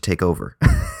going to take over.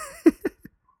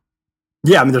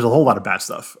 Yeah, I mean, there's a whole lot of bad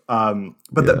stuff.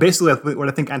 Basically, what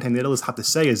I think antinatalists have to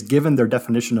say is, given their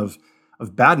definition of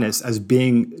badness as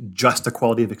being just a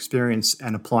quality of experience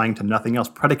and applying to nothing else,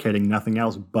 predicating nothing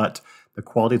else but the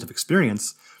qualities of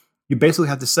experience, you basically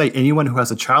have to say anyone who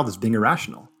has a child is being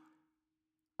irrational.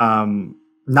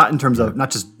 Not in terms of,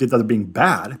 not just that they're being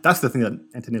bad. That's the thing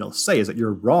that antinatalists say, is that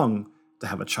you're wrong to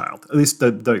have a child, at least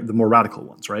the more radical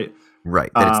ones, right?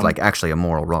 Right, that it's like actually a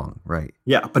moral wrong, right?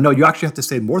 Yeah, but no, you actually have to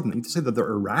say more than that. You have to say that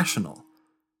they're irrational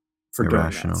for doing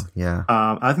that. Yeah.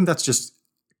 I think that's just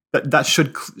that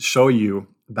should show you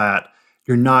that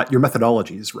your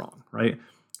methodology is wrong, right?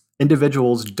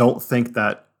 Individuals don't think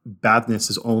that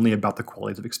badness is only about the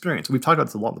qualities of experience. We've talked about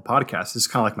this a lot in the podcast. This is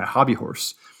kind of like my hobby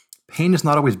horse. Pain is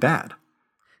not always bad.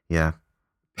 Yeah.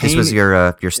 This was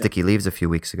your sticky leaves a few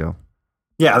weeks ago.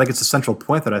 Yeah, I think it's a central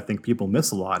point that I think people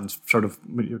miss a lot, and sort of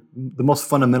the most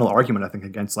fundamental argument I think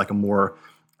against like a more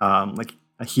like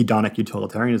a hedonic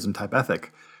utilitarianism type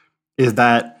ethic is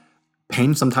that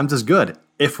pain sometimes is good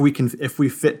if we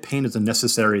fit pain as a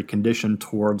necessary condition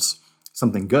towards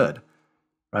something good,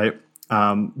 right?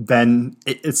 Then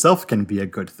it itself can be a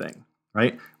good thing,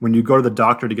 right? When you go to the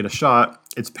doctor to get a shot,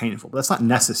 it's painful, but that's not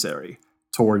necessary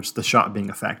towards the shot being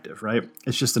effective, right?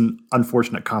 It's just an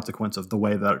unfortunate consequence of the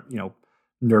way that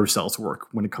nerve cells work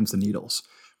when it comes to needles.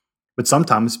 But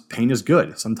sometimes pain is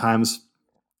good. Sometimes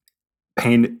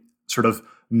pain sort of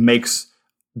makes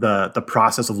the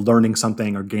process of learning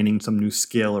something or gaining some new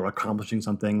skill or accomplishing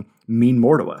something mean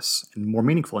more to us and more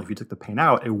meaningful. If you took the pain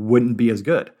out, it wouldn't be as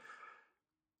good.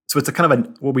 So it's a kind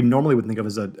of what we normally would think of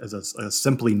as a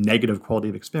simply negative quality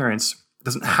of experience. It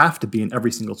doesn't have to be in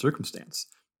every single circumstance.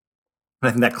 And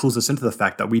I think that clues us into the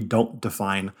fact that we don't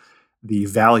define the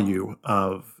value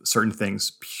of certain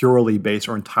things purely based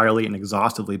or entirely and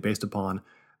exhaustively based upon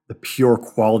the pure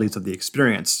qualities of the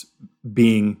experience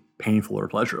being painful or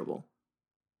pleasurable.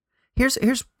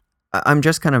 I'm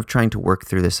just kind of trying to work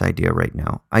through this idea right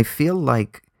now. I feel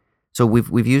like So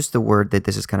we've used the word that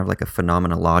this is kind of like a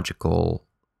phenomenological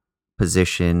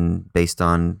position based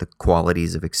on the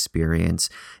qualities of experience.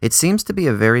 It seems to be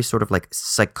a very sort of like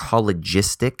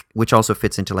psychologistic, which also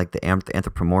fits into like the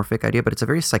anthropomorphic idea, but it's a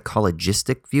very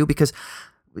psychologistic view, because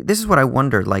this is what I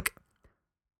wonder, like,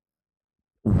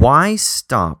 why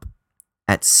stop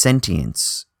at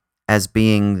sentience as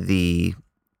being the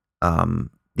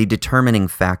determining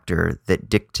factor that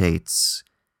dictates,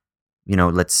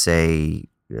 let's say,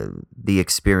 the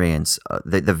experience,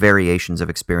 the variations of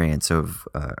experience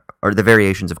or the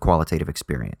variations of qualitative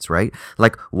experience, right?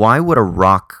 Like, why would a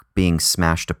rock being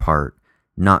smashed apart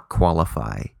not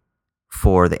qualify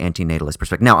for the antinatalist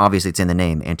perspective? Now, obviously, it's in the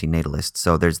name, antinatalist,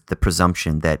 so there's the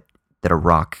presumption that a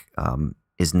rock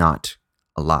is not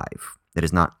alive, that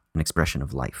is not an expression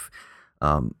of life.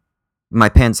 My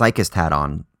panpsychist hat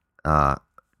on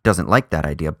doesn't like that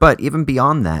idea, but even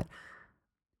beyond that,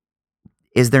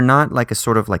 is there not like a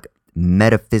sort of like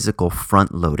metaphysical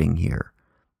front loading here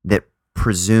that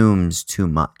presumes too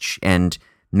much? And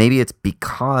maybe it's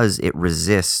because it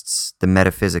resists the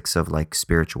metaphysics of like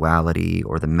spirituality,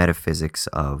 or the metaphysics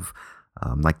of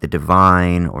like the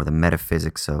divine, or the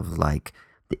metaphysics of like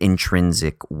the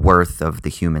intrinsic worth of the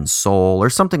human soul, or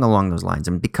something along those lines.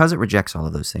 And because it rejects all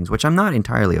of those things, which I'm not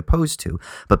entirely opposed to,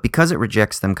 but because it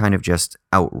rejects them kind of just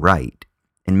outright,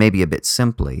 and maybe a bit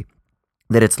simply,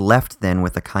 that it's left then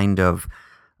with a kind of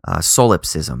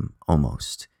solipsism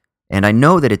almost. And I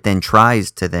know that it then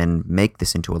tries to then make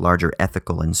this into a larger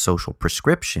ethical and social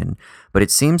prescription, but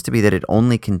it seems to be that it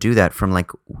only can do that from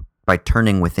like by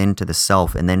turning within to the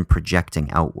self and then projecting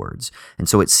outwards. And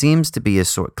so it seems to be a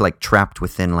sort like trapped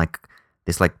within like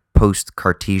this like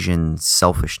post-Cartesian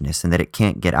selfishness, and that it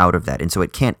can't get out of that. And so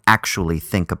it can't actually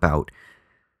think outside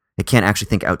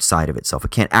of itself.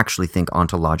 It can't actually think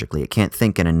ontologically. It can't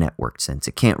think in a networked sense.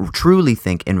 It can't truly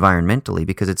think environmentally,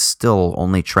 because it's still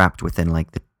only trapped within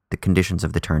like the conditions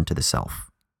of the turn to the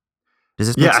self. Does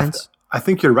this make sense? I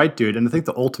think you're right, dude. And I think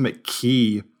the ultimate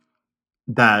key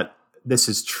that this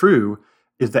is true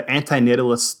is that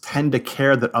antinatalists tend to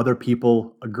care that other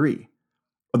people agree,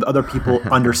 or that other people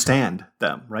understand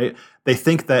them, right? They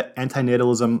think that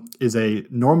antinatalism is a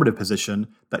normative position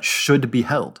that should be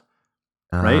held,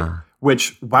 right?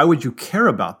 Which, why would you care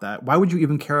about that? Why would you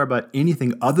even care about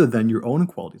anything other than your own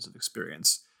qualities of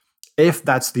experience, if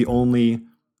that's the only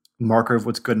marker of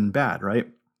what's good and bad, right?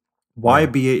 Why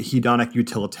be a hedonic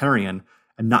utilitarian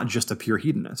and not just a pure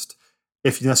hedonist?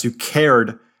 Unless you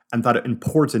cared and thought it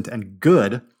important and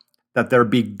good that there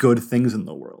be good things in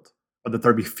the world, or that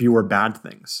there be fewer bad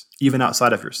things, even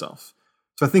outside of yourself.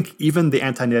 So I think even the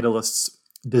antinatalists'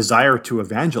 desire to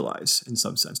evangelize, in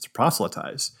some sense, to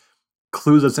proselytize,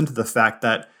 clues us into the fact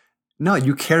that, no,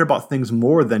 you care about things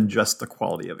more than just the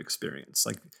quality of experience.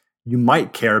 Like, you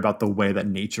might care about the way that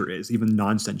nature is, even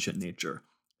non-sentient nature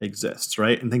exists,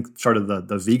 right? And I think sort of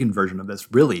the vegan version of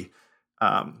this really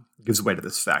gives way to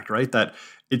this fact, right? That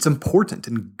it's important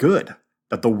and good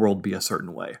that the world be a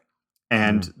certain way.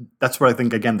 And that's where I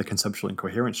think, again, the conceptual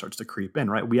incoherence starts to creep in,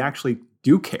 right? We actually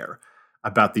do care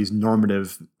about these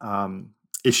normative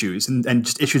issues, and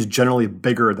just issues generally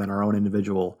bigger than our own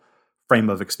individual frame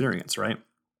of experience, right?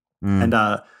 And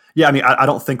yeah, I mean, I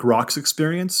don't think rocks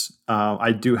experience.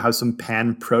 I do have some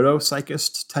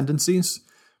pan-proto-psychist tendencies.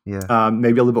 Yeah.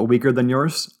 Maybe a little bit weaker than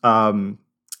yours.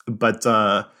 But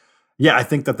yeah, I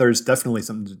think that there's definitely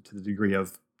something to the degree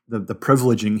of the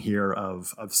privileging here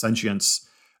of sentience,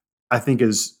 I think,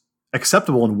 is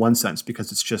acceptable in one sense,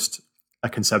 because it's just a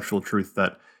conceptual truth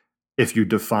that if you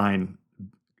define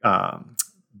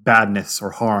badness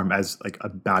or harm as like a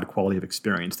bad quality of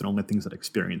experience, then only things that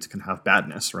experience can have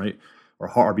badness, right?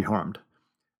 Or be harmed.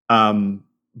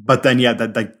 But then, yeah,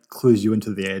 that clues you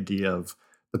into the idea of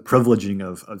the privileging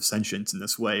of sentience in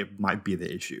this way might be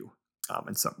the issue,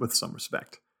 with some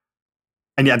respect.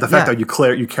 And yeah, the fact that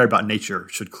you care about nature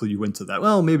should clue you into that.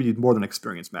 Well, maybe more than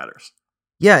experience matters.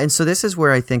 Yeah, and so this is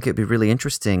where I think it'd be really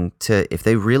interesting if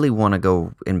they really want to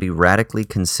go and be radically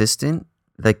consistent,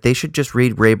 like they should just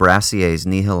read Ray Brassier's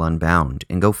Nihil Unbound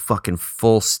and go fucking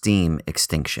full steam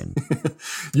extinction.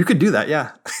 You could do that,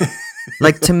 yeah.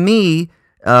 Like, to me,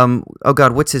 oh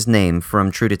God, what's his name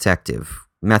from True Detective?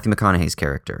 Matthew McConaughey's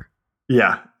character.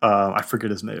 Yeah, I forget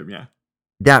his name, yeah.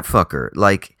 That fucker,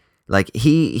 like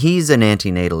he's an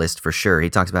antinatalist for sure.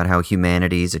 He talks about how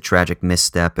humanity's a tragic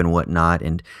misstep and whatnot,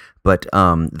 but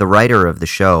the writer of the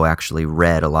show actually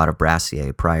read a lot of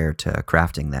Brassier prior to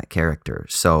crafting that character.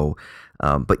 So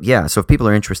But yeah, so if people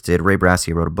are interested, Ray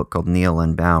Brassier wrote a book called Nihil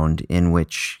Unbound, in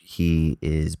which he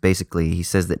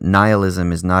says that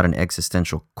nihilism is not an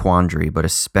existential quandary, but a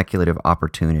speculative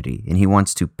opportunity. And he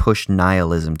wants to push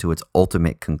nihilism to its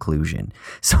ultimate conclusion.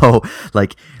 So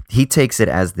like he takes it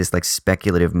as this like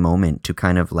speculative moment to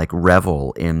kind of like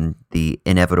revel in the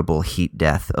inevitable heat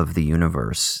death of the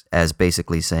universe, as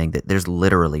basically saying that there's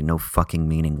literally no fucking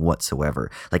meaning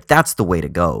whatsoever. Like that's the way to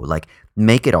go. Like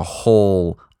make it a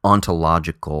whole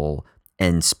ontological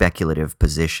and speculative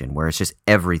position where it's just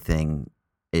everything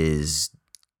is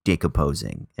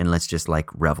decomposing, and let's just like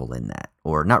revel in that,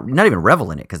 or not even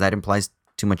revel in it, because that implies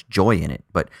too much joy in it,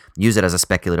 but use it as a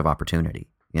speculative opportunity,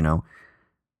 you know?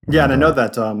 Yeah, and I know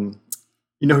that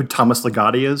you know who Thomas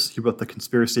Ligotti is? He wrote The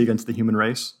Conspiracy Against the Human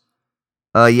Race.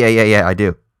 Yeah, I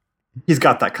do. He's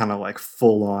got that kind of like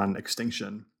full on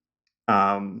extinction.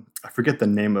 I forget the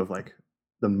name of like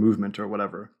the movement or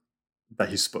whatever that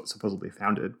he supposedly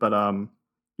founded. But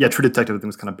yeah, True Detective I think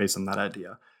was kind of based on that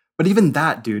idea. But even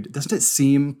that, dude, doesn't it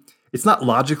seem, it's not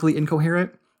logically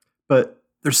incoherent, but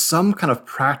there's some kind of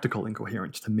practical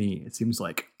incoherence to me, it seems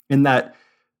like, in that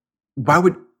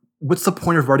what's the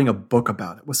point of writing a book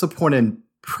about it? What's the point in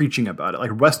preaching about it?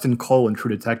 Like Weston Cole in True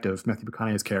Detective, Matthew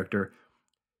McConaughey's character,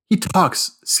 he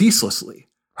talks ceaselessly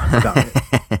about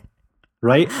it,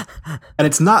 right? And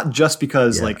it's not just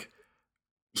because like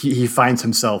he finds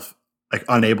himself like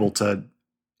unable to.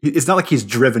 It's not like he's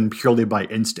driven purely by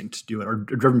instinct to do it, or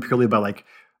driven purely by like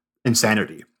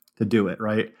insanity to do it,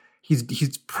 right?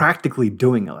 He's practically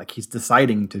doing it, like he's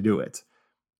deciding to do it.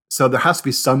 So there has to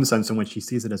be some sense in which he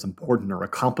sees it as important or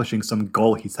accomplishing some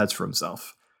goal he sets for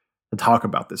himself to talk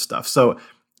about this stuff. So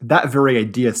that very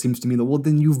idea seems to me that, well,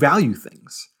 then you value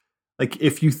things. Like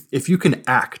if you can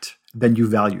act, then you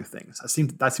value things.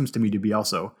 That seems to me to be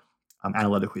also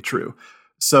analytically true.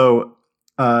 So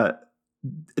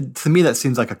to me, that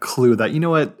seems like a clue that, you know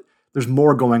what, there's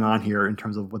more going on here in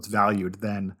terms of what's valued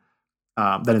than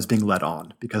is being led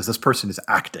on, because this person is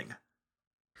acting.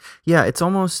 Yeah, it's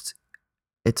almost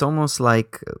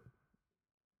like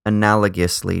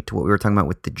analogously to what we were talking about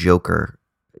with the Joker.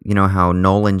 You know how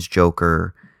Nolan's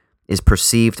Joker is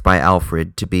perceived by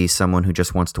Alfred to be someone who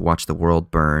just wants to watch the world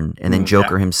burn, and then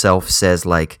Joker himself says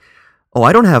like, oh,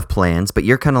 I don't have plans, but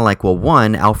you're kind of like, well,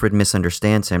 one, Alfred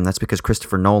misunderstands him. That's because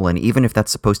Christopher Nolan, even if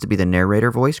that's supposed to be the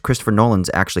narrator voice, Christopher Nolan's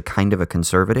actually kind of a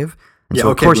conservative. And so,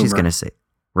 of course, he's going to say,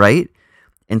 right?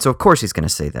 And so, of course, he's going to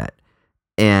say that.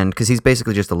 And because he's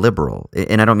basically just a liberal.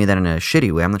 And I don't mean that in a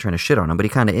shitty way. I'm not trying to shit on him, but he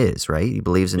kind of is, right? He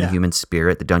believes in the human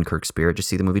spirit, the Dunkirk spirit. Just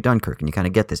see the movie Dunkirk, and you kind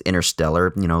of get this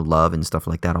interstellar, you know, love and stuff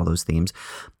like that, all those themes.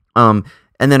 And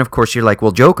then, of course, you're like,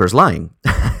 well, Joker's lying.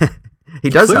 He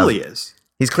clearly is.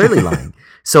 He's clearly lying.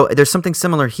 So there's something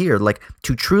similar here. Like,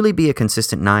 to truly be a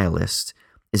consistent nihilist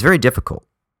is very difficult,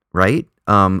 right?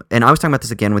 And I was talking about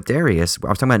this again with Darius. I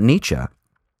was talking about Nietzsche.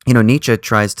 You know, Nietzsche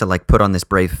tries to like put on this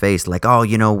brave face, like, oh,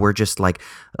 you know, we're just like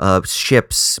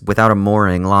ships without a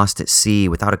mooring, lost at sea,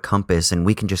 without a compass, and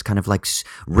we can just kind of like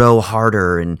row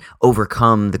harder and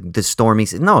overcome the stormy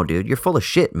seas. No, dude, you're full of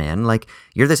shit, man. Like,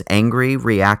 you're this angry,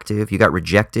 reactive. You got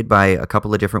rejected by a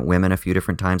couple of different women a few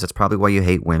different times. That's probably why you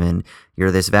hate women. You're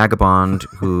this vagabond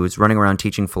who's running around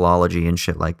teaching philology and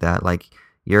shit like that. Like,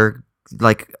 you're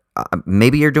like,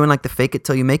 maybe you're doing like the fake it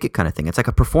till you make it kind of thing. It's like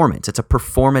a performance. It's a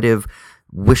performative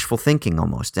wishful thinking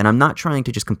almost. And I'm not trying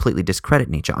to just completely discredit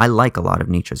Nietzsche. I like a lot of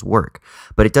Nietzsche's work,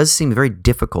 but it does seem very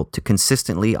difficult to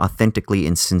consistently, authentically,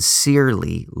 and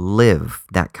sincerely live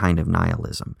that kind of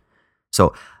nihilism.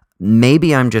 So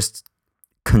maybe I'm just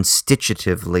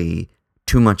constitutively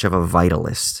too much of a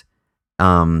vitalist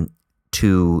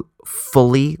to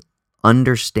fully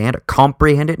understand,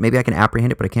 comprehend it. Maybe I can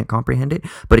apprehend it, but I can't comprehend it.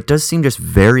 But it does seem just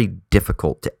very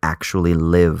difficult to actually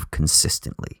live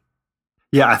consistently.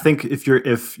 Yeah, I think if you're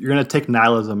going to take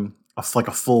nihilism, like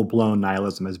a full blown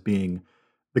nihilism, as being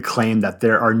the claim that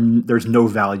there's no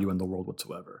value in the world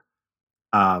whatsoever,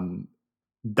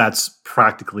 that's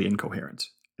practically incoherent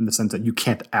in the sense that you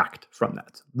can't act from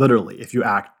that. Literally, if you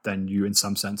act, then you, in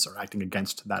some sense, are acting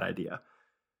against that idea.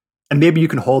 And maybe you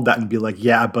can hold that and be like,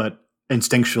 yeah, but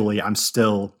instinctually, I'm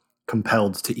still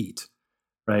compelled to eat,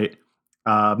 right?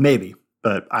 Maybe,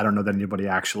 but I don't know that anybody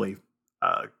actually.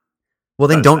 Well,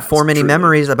 then don't form any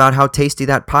memories about how tasty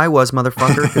that pie was,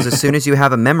 motherfucker, because as soon as you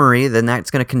have a memory, then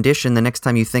that's going to condition the next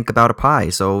time you think about a pie.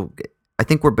 So I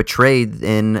think we're betrayed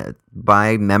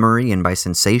by memory and by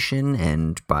sensation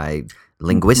and by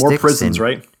linguistics. More prisons,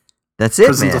 right? That's it,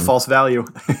 prisons man. Of false value.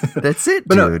 That's it,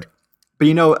 dude. No, but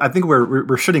you know, I think we're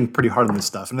shitting pretty hard on this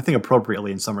stuff, and I think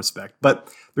appropriately in some respect.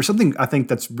 But there's something I think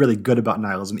that's really good about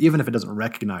nihilism, even if it doesn't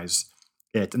recognize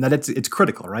it, and that it's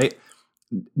critical, right?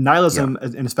 nihilism,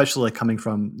 and especially like coming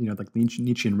from like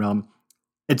Nietzschean realm,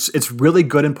 it's really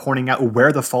good in pointing out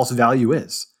where the false value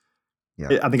is.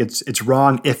 Yeah. I think it's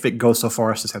wrong if it goes so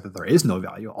far as to say that there is no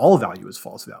value. All value is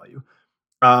false value.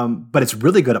 But it's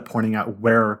really good at pointing out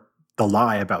where the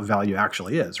lie about value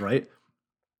actually is, right?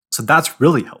 So that's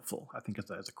really helpful, I think,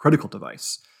 as a critical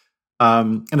device.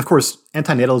 And of course,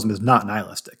 antinatalism is not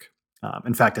nihilistic.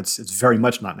 In fact, it's very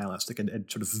much not nihilistic.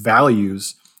 It sort of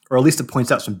values, or at least it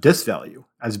points out some disvalue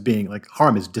as being like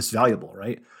harm is disvaluable,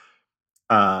 right?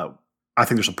 I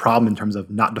think there's a problem in terms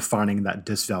of not defining that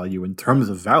disvalue in terms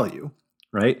of value,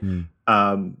 right?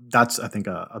 That's, I think,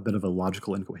 a bit of a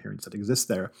logical incoherence that exists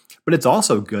there. But it's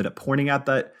also good at pointing out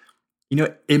that,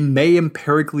 it may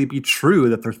empirically be true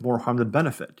that there's more harm than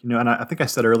benefit. And I think I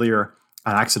said earlier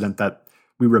on accident that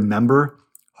we remember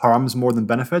harms more than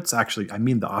benefits. Actually, I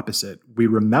mean the opposite. We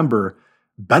remember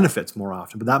benefits more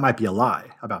often, but that might be a lie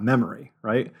about memory,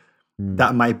 right?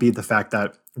 That might be the fact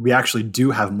that we actually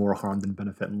do have more harm than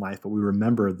benefit in life, but we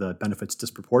remember the benefits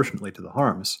disproportionately to the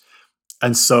harms.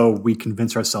 And so we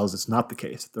convince ourselves it's not the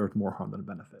case, that there's more harm than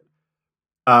benefit.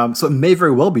 So it may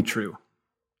very well be true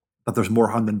that there's more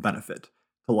harm than benefit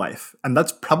to life. And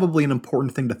that's probably an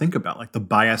important thing to think about, like the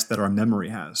bias that our memory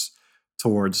has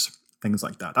towards things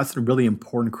like that. That's a really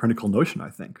important critical notion, I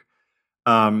think.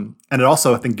 And it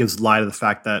also, I think, gives lie to the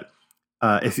fact that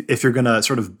if you're going to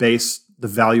sort of base the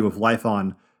value of life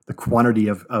on the quantity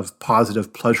of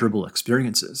positive, pleasurable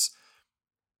experiences,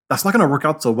 that's not going to work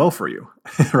out so well for you,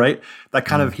 right? That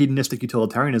kind of hedonistic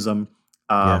utilitarianism,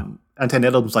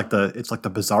 antinatalism is like the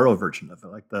Bizarro version of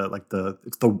it,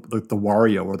 it's the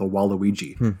Wario or the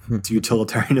Waluigi to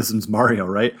utilitarianism's Mario,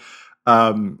 right?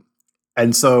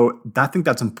 And so I think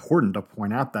that's important to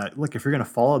point out that, look, if you're going to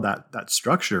follow that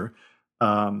structure,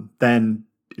 then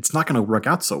it's not going to work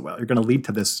out so well. You're going to lead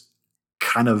to this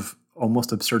kind of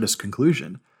almost absurdist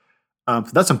conclusion. So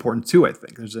that's important too, I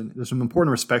think. There's some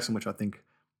important respects in which I think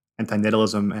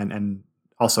antinatalism and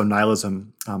also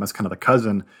nihilism as kind of a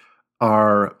cousin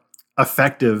are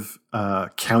effective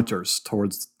counters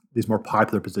towards these more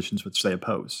popular positions which they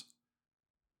oppose.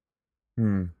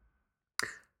 You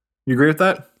agree with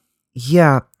that?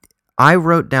 Yeah. I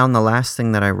wrote down the last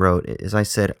thing that I wrote is I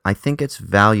said, I think it's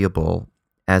valuable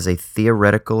as a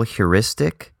theoretical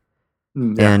heuristic,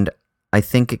 and I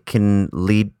think it can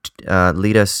lead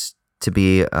us to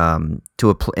be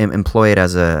employ it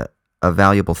as a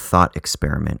valuable thought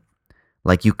experiment.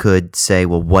 Like you could say,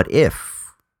 well, what if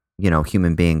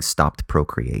human beings stopped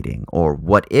procreating, or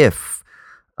what if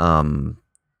I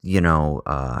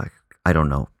don't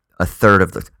know, a third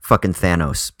of the fucking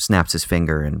Thanos snaps his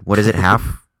finger and what is it,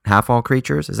 half all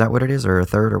creatures, is that what it is, or a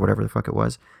third, or whatever the fuck it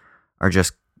was, are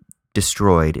just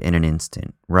destroyed in an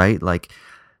instant, right? Like,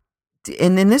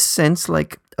 and in this sense,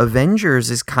 like Avengers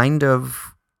is kind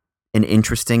of an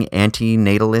interesting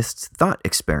anti-natalist thought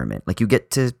experiment. Like you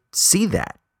get to see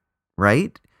that,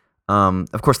 right?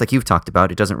 Of course, like you've talked about,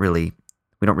 we don't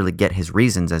really get his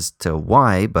reasons as to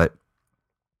why, but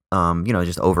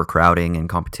just overcrowding and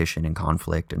competition and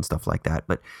conflict and stuff like that.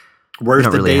 But where's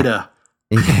the data?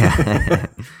 Yeah.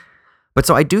 But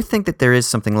so I do think that there is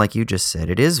something, like you just said,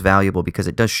 it is valuable because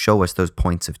it does show us those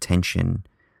points of tension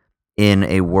in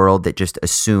a world that just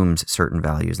assumes certain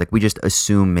values. Like we just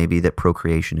assume maybe that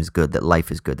procreation is good, that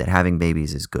life is good, that having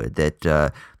babies is good,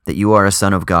 that you are a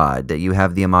son of God, that you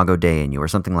have the Imago Dei in you, or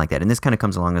something like that. And this kind of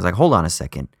comes along as like, hold on a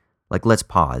second. Like, let's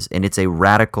pause. And it's a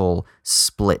radical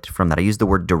split from that. I used the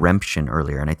word diremption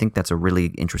earlier, and I think that's a really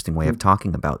interesting way of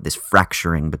talking about this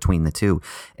fracturing between the two.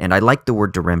 And I like the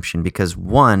word diremption because,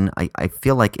 one, I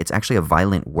feel like it's actually a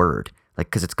violent word, like,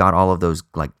 because it's got all of those,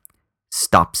 like,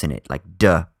 stops in it, like,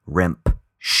 remp,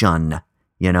 shun,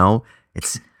 and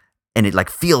it, like,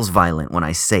 feels violent when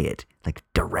I say it, like,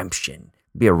 diremption.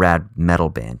 Be a rad metal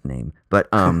band name. But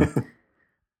it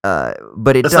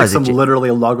That's does. Like some literally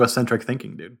logocentric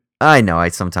thinking, dude. I know.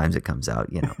 Sometimes it comes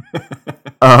out,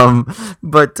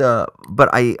 But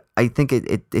I think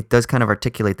it does kind of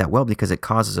articulate that well because it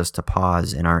causes us to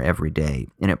pause in our everyday,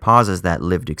 and it pauses that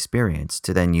lived experience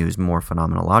to then use more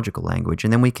phenomenological language,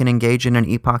 and then we can engage in an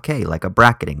epoche, like a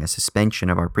bracketing, a suspension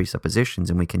of our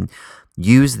presuppositions, and we can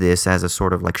use this as a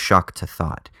sort of like shock to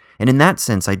thought. And in that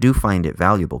sense, I do find it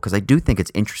valuable because I do think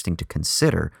it's interesting to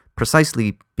consider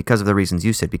precisely because of the reasons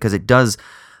you said, because it does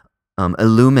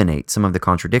illuminate some of the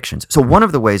contradictions. So one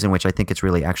of the ways in which I think it's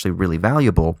really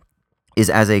valuable is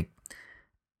as a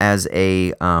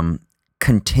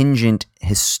contingent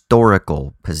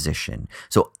historical position.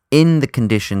 So in the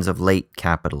conditions of late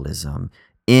capitalism,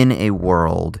 in a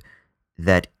world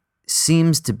that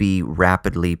seems to be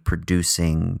rapidly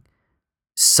producing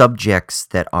subjects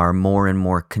that are more and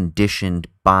more conditioned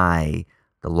by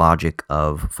the logic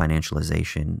of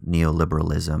financialization,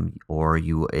 neoliberalism, or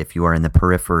if you are in the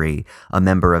periphery, a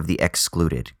member of the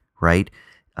excluded, right?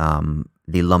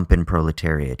 The lumpen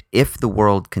proletariat. If the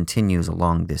world continues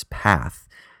along this path,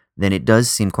 then it does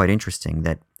seem quite interesting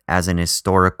that as an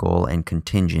historical and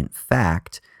contingent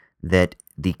fact, that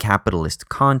the capitalist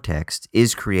context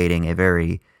is creating a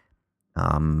very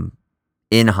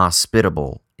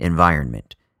inhospitable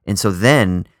environment. And so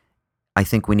then I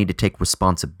think we need to take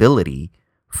responsibility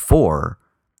for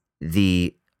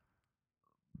the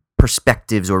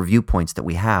perspectives or viewpoints that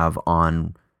we have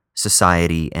on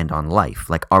society and on life.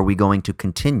 Like, are we going to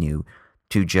continue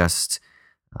to just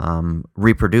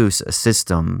reproduce a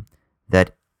system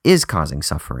that is causing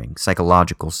suffering,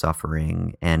 psychological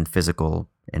suffering, and physical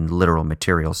and literal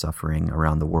material suffering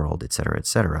around the world, et cetera, et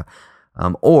cetera?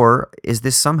 Or is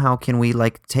this somehow, can we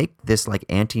like take this like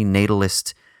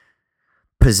anti-natalist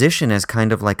position as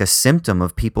kind of like a symptom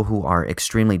of people who are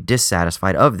extremely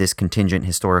dissatisfied of this contingent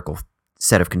historical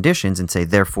set of conditions and say,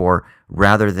 therefore,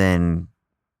 rather than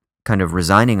kind of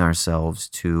resigning ourselves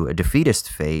to a defeatist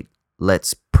fate,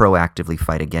 let's proactively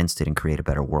fight against it and create a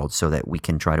better world so that we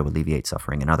can try to alleviate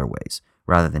suffering in other ways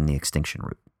rather than the extinction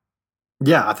route.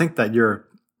 Yeah, I think that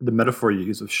the metaphor you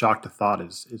use of shock to thought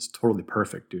is totally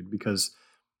perfect, dude, because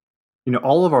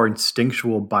all of our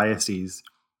instinctual biases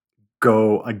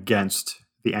go against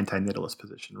the anti-natalist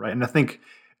position, right? And I think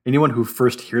anyone who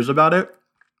first hears about it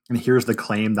and hears the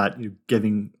claim that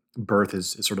giving birth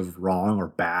is sort of wrong or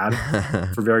bad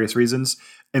for various reasons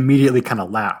immediately kind of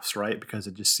laughs, right? Because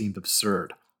it just seemed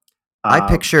absurd. I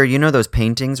picture, those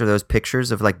paintings or those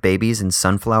pictures of like babies in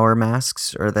sunflower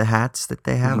masks or the hats that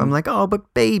they have. I'm like, oh,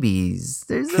 but babies.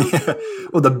 There's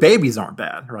well, the babies aren't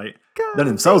bad, right? They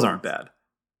themselves aren't bad,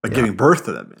 but giving birth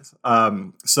to them is.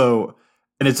 And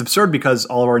it's absurd because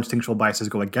all of our instinctual biases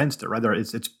go against it, right?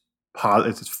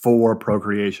 It's for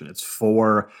procreation. It's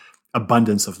for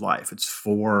abundance of life. It's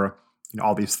for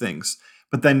all these things.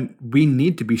 But then we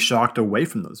need to be shocked away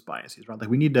from those biases, right? Like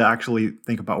we need to actually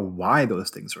think about why those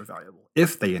things are valuable,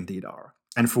 if they indeed are,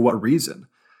 and for what reason.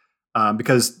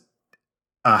 Because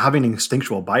having an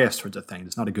instinctual bias towards a thing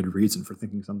is not a good reason for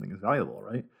thinking something is valuable,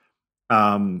 right?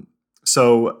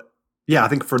 Yeah, I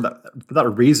think for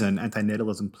that reason,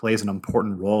 anti-natalism plays an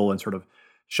important role in sort of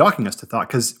shocking us to thought.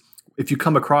 Because if you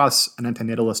come across an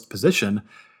anti-natalist position,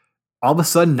 all of a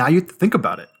sudden now you have to think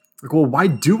about it. Like, well, why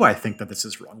do I think that this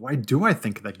is wrong? Why do I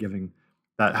think that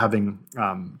having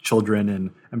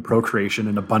children and procreation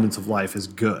and abundance of life is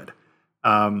good?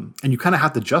 And you kind of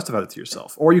have to justify it to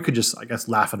yourself, or you could just, I guess,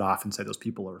 laugh it off and say those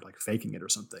people are like faking it or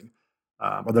something,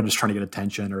 or they're just trying to get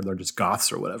attention, or they're just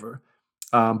goths or whatever.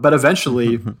 But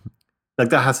eventually, like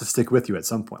that has to stick with you at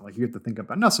some point. Like you have to think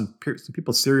about, no, some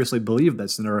people seriously believe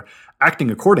this and are acting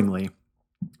accordingly.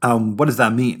 What does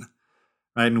that mean?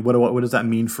 Right, and what does that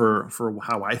mean for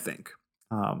how I think?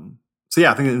 So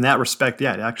yeah, I think in that respect,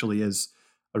 yeah, it actually is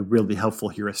a really helpful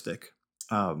heuristic,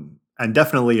 and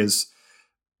definitely is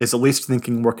at least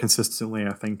thinking more consistently,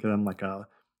 I think, than like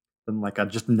a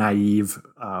just naive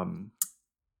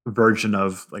version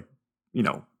of like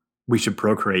we should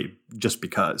procreate just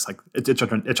because like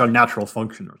it's our natural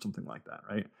function or something like that,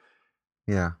 right?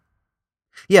 Yeah.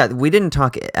 We didn't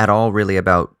talk at all really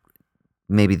about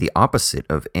maybe the opposite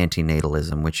of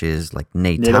antinatalism, which is like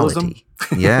natality.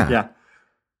 Yeah.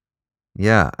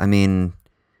 Yeah. I mean,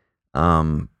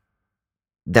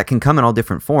 that can come in all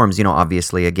different forms.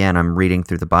 Obviously, again, I'm reading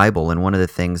through the Bible, and one of the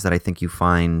things that I think you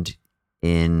find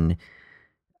in,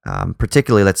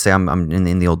 particularly, let's say I'm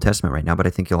in the Old Testament right now, but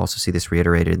I think you'll also see this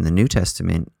reiterated in the New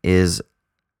Testament, is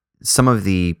some of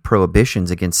the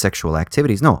prohibitions against sexual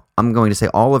activities. No, I'm going to say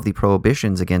all of the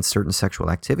prohibitions against certain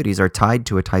sexual activities are tied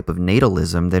to a type of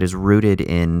natalism that is rooted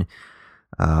in,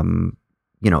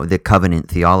 the covenant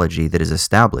theology that is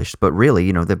established. But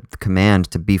really, the command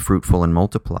to be fruitful and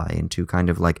multiply and to kind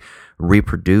of like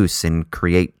reproduce and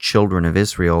create children of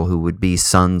Israel who would be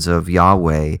sons of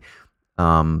Yahweh,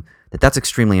 that's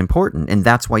extremely important. And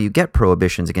that's why you get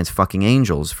prohibitions against fucking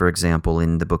angels, for example,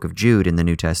 in the book of Jude in the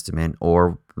New Testament,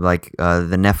 or like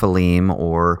the Nephilim,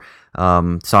 or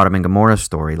Sodom and Gomorrah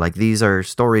story. Like these are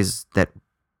stories that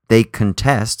they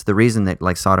contest. The reason that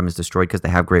like Sodom is destroyed because they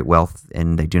have great wealth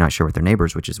and they do not share with their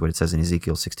neighbors, which is what it says in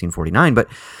Ezekiel 16:49.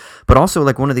 But also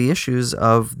like one of the issues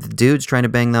of the dudes trying to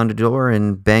bang down the door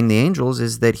and bang the angels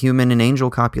is that human and angel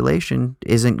copulation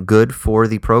isn't good for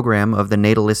the program of the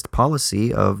natalist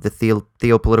policy of the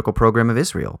theopolitical program of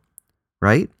Israel,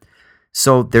 right?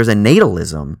 So there's a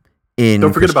natalism in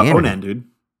Don't forget Christianity. about Onan, dude.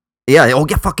 Yeah,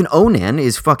 fucking Onan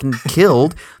is fucking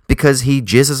killed because he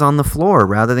jizzes on the floor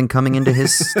rather than coming into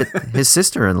his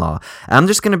sister-in-law. I'm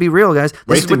just gonna be real, guys. This is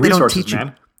Wasting what they don't resources, teach you.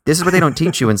 man. This is what they don't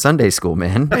teach you in Sunday school,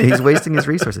 man. He's wasting his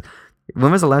resources.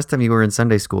 When was the last time you were in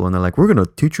Sunday school and they're like, we're gonna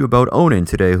teach you about Onan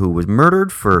today, who was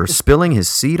murdered for spilling his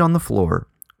seed on the floor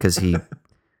because he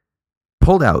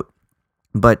pulled out.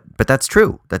 But that's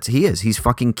true. He's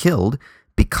fucking killed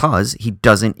because he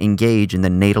doesn't engage in the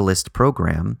natalist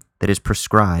program that is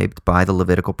prescribed by the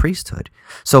Levitical priesthood.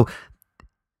 So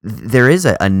there is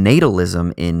a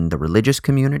natalism in the religious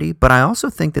community, but I also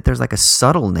think that there's like a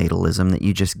subtle natalism that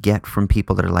you just get from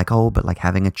people that are like, oh, but like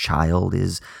having a child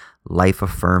is life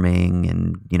affirming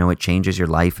and, you know, it changes your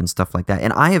life and stuff like that.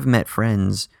 And I have met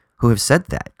friends who have said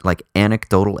that, like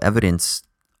anecdotal evidence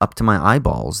up to my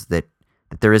eyeballs that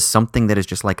there is something that is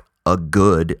just like a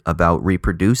good about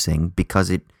reproducing because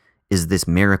it is this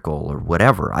miracle or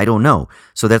whatever. I don't know.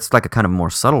 So that's like a kind of more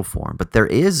subtle form. But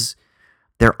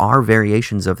there are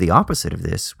variations of the opposite of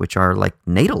this, which are like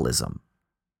natalism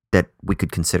that we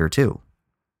could consider too.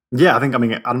 Yeah, I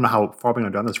don't know how far we're going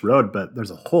to go down this road, but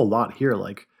there's a whole lot here.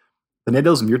 Like the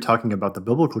natalism you're talking about, the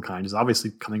biblical kind, is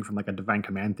obviously coming from like a divine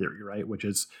command theory, right? Which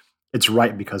is it's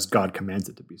right because God commands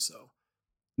it to be so.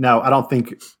 Now, I don't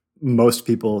think most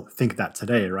people think that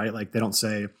today, right? Like they don't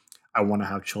say, I want to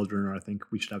have children, or I think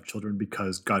we should have children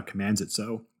because God commands it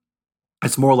so.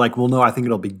 It's more like, well, no, I think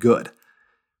it'll be good.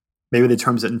 Maybe they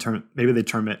term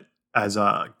it as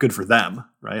good for them,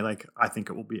 right? Like I think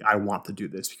it will be. I want to do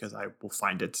this because I will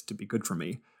find it to be good for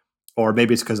me, or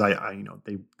maybe it's because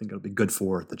they think it'll be good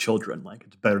for the children. Like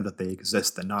it's better that they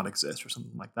exist than not exist, or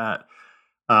something like that,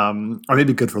 or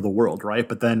maybe good for the world, right?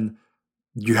 But then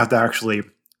you have to actually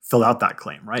fill out that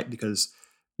claim, right? Because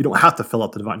you don't have to fill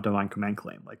out the divine command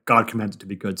claim. Like God commands it to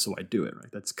be good, so I do it,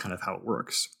 right? That's kind of how it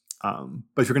works. But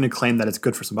if you're going to claim that it's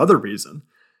good for some other reason,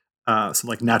 some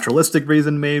like naturalistic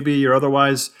reason maybe, or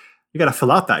otherwise, you got to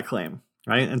fill out that claim,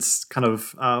 right? And it's kind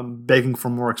of begging for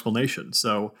more explanation.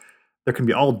 So there can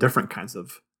be all different kinds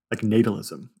of like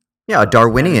natalism. Yeah,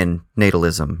 Darwinian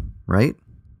natalism, right?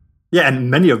 Yeah,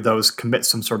 and many of those commit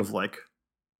some sort of like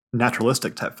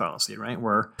naturalistic type fallacy, right?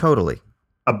 Where totally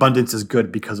abundance is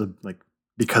good because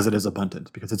it is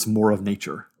abundant, because it's more of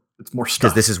nature. It's more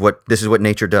stuff. Because this is what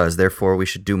nature does. Therefore, we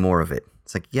should do more of it.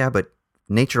 It's like, yeah, but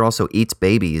nature also eats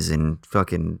babies and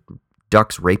fucking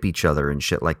ducks rape each other and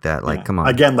shit like that. Like, come on.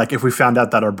 Again, like if we found out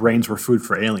that our brains were food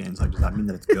for aliens, like does that mean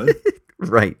that it's good?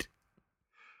 Right.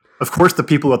 Of course, the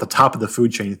people at the top of the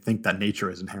food chain think that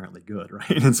nature is inherently good, right?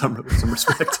 In some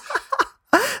respect.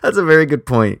 That's a very good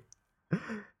point.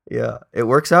 Yeah, it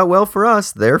works out well for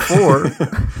us, therefore.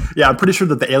 Yeah, I'm pretty sure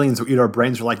that the aliens who eat our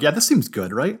brains are like, yeah, this seems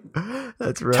good, right?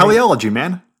 That's right. Teleology,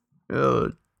 man.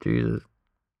 Oh, Jesus.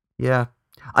 Yeah.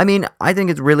 I mean, I think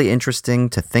it's really interesting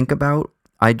to think about.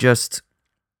 I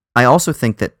also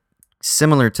think that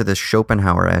similar to the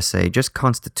Schopenhauer essay, just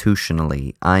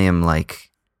constitutionally, I am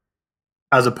like...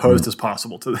 As opposed as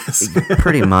possible to this.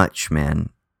 Pretty much,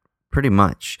 man. Pretty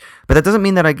much. But that doesn't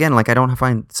mean that, again, like I don't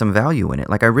find some value in it.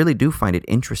 Like I really do find it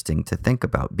interesting to think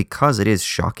about because it is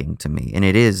shocking to me and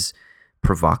it is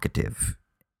provocative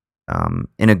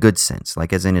in a good sense,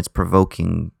 like as in it's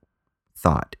provoking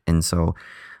thought. And so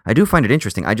I do find it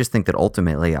interesting. I just think that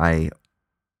ultimately I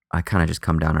kind of just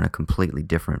come down on a completely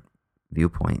different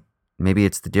viewpoint. Maybe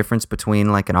it's the difference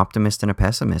between like an optimist and a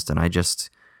pessimist. And I just,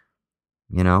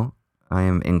 I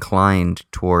am inclined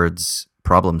towards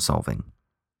problem solving.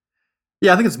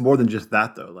 Yeah, I think it's more than just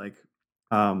that, though. Like,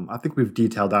 I think we've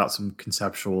detailed out some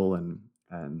conceptual and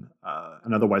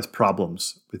otherwise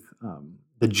problems with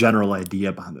the general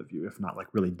idea behind the view, if not like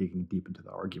really digging deep into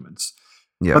the arguments.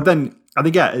 Yeah. But then I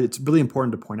think, it's really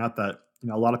important to point out that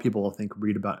a lot of people I think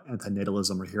read about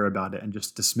antinatalism or hear about it and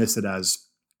just dismiss it as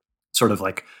sort of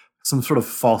like some sort of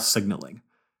false signaling,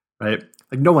 right?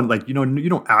 Like no one, like you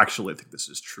don't actually think this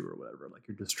is true or whatever. Like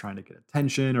you're just trying to get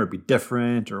attention or be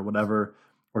different or whatever.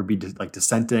 Or be like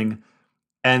dissenting.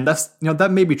 And that's,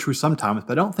 that may be true sometimes,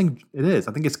 but I don't think it is.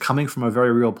 I think it's coming from a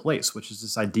very real place, which is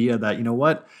this idea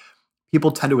that,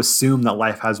 people tend to assume that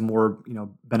life has more,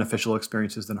 beneficial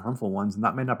experiences than harmful ones. And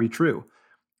that may not be true.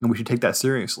 And we should take that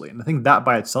seriously. And I think that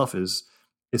by itself is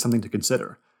something to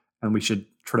consider. And we should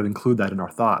try to include that in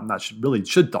our thought. And that should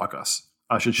shock us,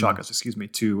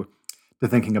 to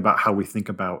thinking about how we think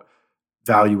about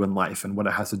value in life and what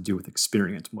it has to do with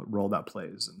experience and what role that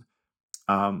plays. And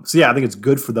so yeah, I think it's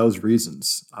good for those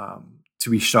reasons to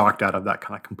be shocked out of that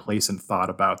kind of complacent thought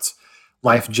about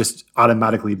life just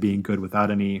automatically being good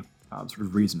without any sort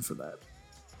of reason for that.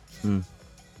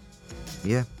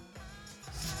 Yeah,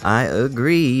 I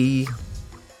agree.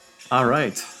 All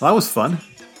right, well, that was fun.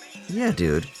 Yeah,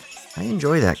 dude. I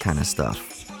enjoy that kind of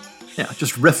stuff. Yeah,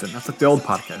 just riffing. That's like the old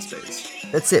podcast days.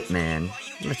 That's it, man.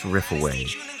 Let's riff away.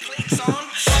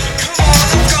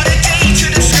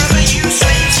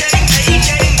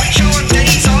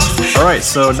 All right,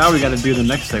 so now we got to do the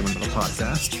next segment of the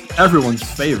podcast, everyone's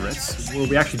favorites, where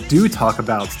we actually do talk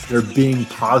about there being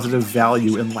positive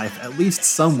value in life, at least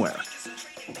somewhere,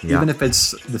 Yeah. even if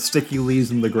it's the sticky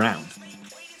leaves in the ground.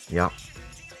 Yeah.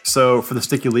 So for the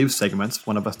sticky leaves segments,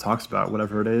 one of us talks about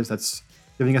whatever it is that's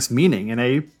giving us meaning in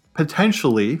a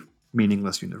potentially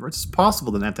meaningless universe. It's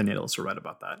possible that Anthony Needles will write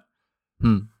about that.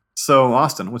 So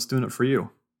Austin, what's doing it for you?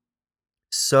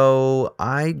 So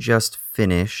I just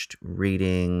finished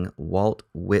reading Walt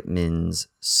Whitman's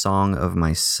Song of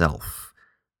Myself.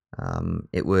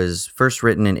 It was first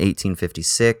written in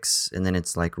 1856, and then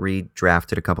it's like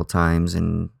redrafted a couple times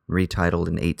and retitled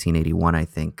in 1881, I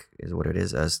think, is what it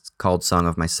is. It's called Song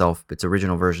of Myself. Its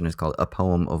original version is called A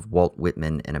Poem of Walt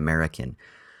Whitman, an American.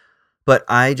 But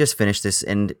I just finished this,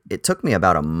 and it took me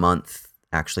about a month,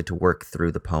 actually, to work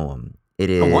through the poem.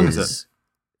 How long is it?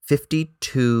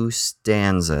 52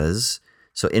 stanzas.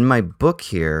 So in my book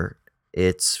here,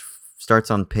 it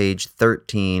starts on page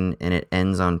 13 and it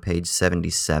ends on page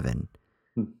 77.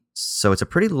 So it's a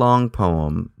pretty long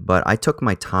poem, but I took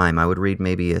my time. I would read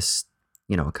maybe a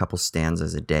couple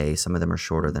stanzas a day. Some of them are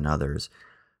shorter than others,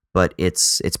 but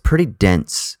it's pretty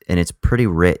dense and it's pretty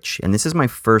rich. And this is my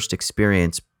first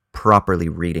experience properly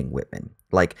reading Whitman.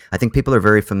 Like, I think people are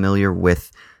very familiar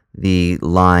with the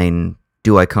line,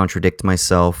 "Do I contradict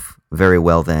myself? Very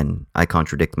well then, I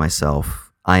contradict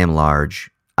myself. I am large.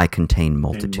 I contain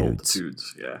multitudes."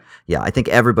 Yeah. Yeah, I think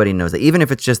everybody knows that. Even if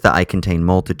it's just that I contain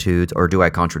multitudes, or do I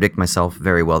contradict myself?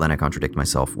 Very well then, I contradict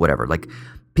myself. Whatever. Like,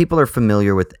 people are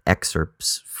familiar with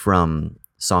excerpts from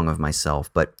Song of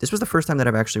Myself, but this was the first time that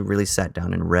I've actually really sat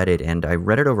down and read it, and I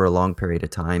read it over a long period of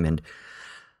time, and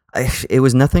it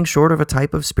was nothing short of a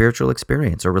type of spiritual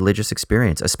experience or religious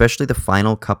experience, especially the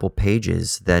final couple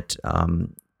pages that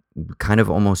kind of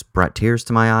almost brought tears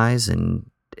to my eyes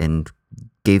and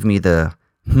gave me the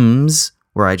hmms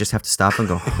where I just have to stop and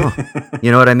go, huh.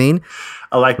 You know what I mean?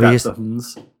 I like Where that. you The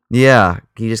hmms. Yeah,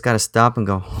 you just got to stop and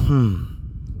go,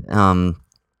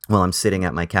 Well, I'm sitting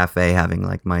at my cafe having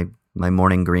like my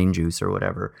morning green juice or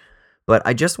whatever. But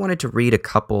I just wanted to read a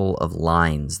couple of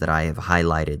lines that I have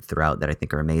highlighted throughout that I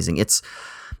think are amazing.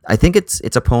 I think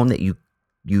it's a poem that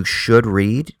you should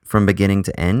read from beginning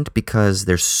to end because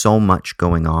there's so much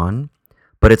going on.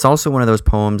 But it's also one of those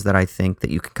poems that I think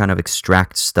that you can kind of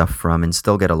extract stuff from and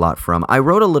still get a lot from. I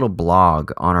wrote a little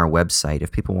blog on our website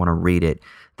if people want to read it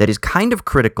that is kind of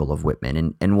critical of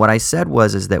Whitman. And what I said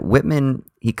is that Whitman,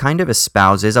 he kind of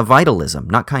espouses a vitalism,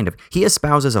 not kind of. He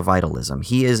espouses a vitalism.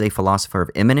 He is a philosopher of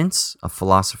immanence, a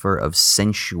philosopher of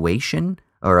sensuation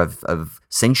or of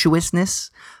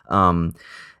sensuousness.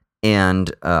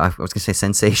 And I was going to say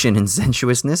sensation and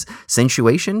sensuousness.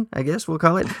 Sensuation, I guess we'll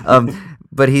call it.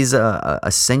 But he's a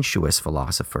sensuous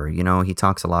philosopher. You know, he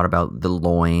talks a lot about the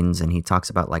loins, and he talks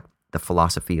about like the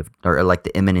philosophy of, or like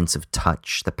the immanence of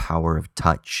touch, the power of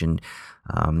touch. And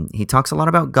he talks a lot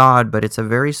about God, but it's a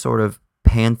very sort of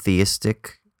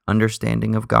pantheistic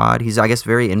understanding of God. He's, I guess,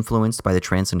 very influenced by the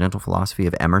transcendental philosophy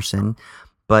of Emerson.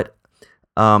 But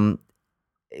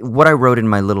what I wrote in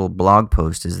my little blog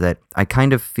post is that I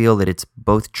kind of feel that it's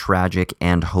both tragic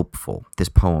and hopeful, this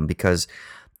poem, because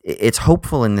it's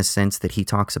hopeful in the sense that he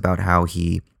talks about how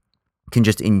he can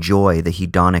just enjoy the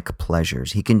hedonic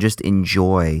pleasures. He can just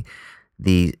enjoy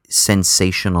the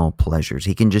sensational pleasures.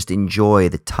 He can just enjoy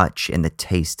the touch and the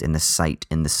taste and the sight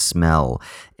and the smell.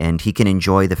 And he can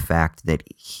enjoy the fact that,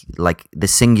 like the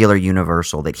singular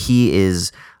universal, that he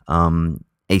is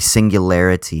a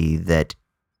singularity that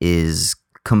is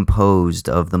composed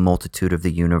of the multitude of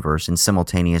the universe, and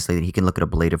simultaneously that he can look at a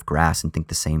blade of grass and think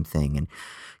the same thing. And,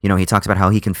 you know, he talks about how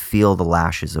he can feel the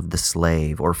lashes of the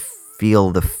slave, or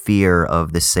feel the fear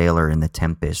of the sailor in the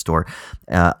tempest, or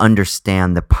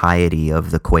understand the piety of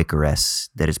the Quakeress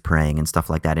that is praying and stuff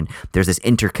like that. And there's this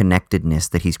interconnectedness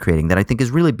that he's creating that I think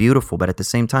is really beautiful, but at the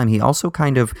same time, he also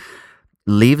kind of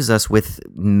leaves us with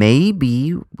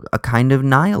maybe a kind of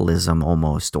nihilism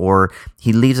almost, or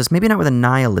he leaves us maybe not with a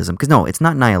nihilism, because no, it's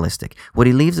not nihilistic. What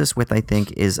he leaves us with, I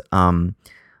think, is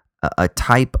a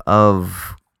type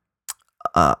of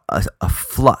a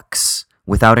flux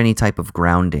without any type of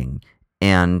grounding.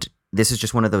 And this is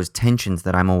just one of those tensions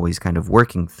that I'm always kind of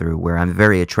working through, where I'm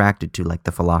very attracted to like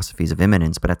the philosophies of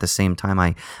immanence, but at the same time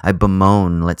I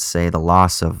bemoan, let's say, the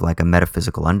loss of like a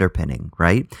metaphysical underpinning,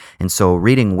 right? And so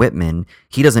reading Whitman,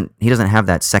 he doesn't have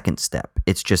that second step.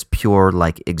 It's just pure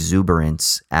like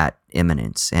exuberance at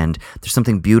immanence, and there's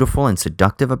something beautiful and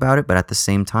seductive about it, but at the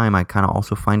same time I kind of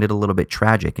also find it a little bit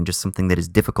tragic and just something that is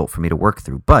difficult for me to work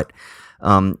through. But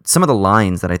some of the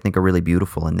lines that I think are really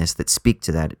beautiful in this, that speak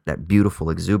to that beautiful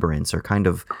exuberance, are kind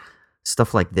of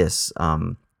stuff like this.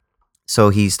 So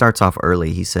he starts off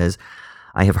early. He says,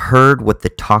 "I have heard what the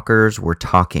talkers were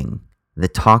talking, the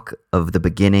talk of the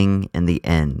beginning and the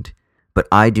end, but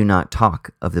I do not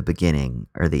talk of the beginning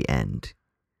or the end.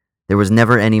 There was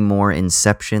never any more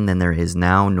inception than there is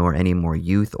now, nor any more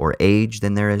youth or age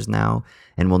than there is now,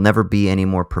 and will never be any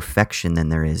more perfection than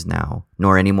there is now,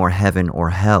 nor any more heaven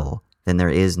or hell than there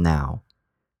is now.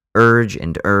 Urge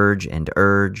and urge and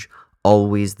urge,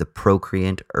 always the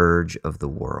procreant urge of the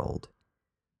world."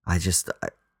 I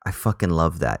fucking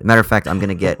love that. Matter of fact, I'm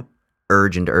gonna get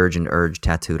urge and urge and urge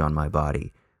tattooed on my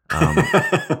body,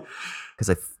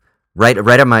 because right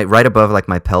above like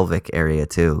my pelvic area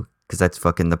too, because that's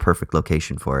fucking the perfect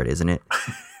location for it, isn't it?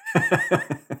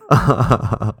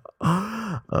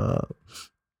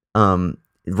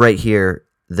 Right here,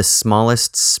 the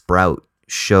smallest sprout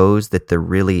shows that there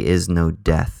really is no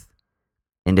death,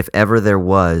 and if ever there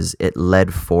was, it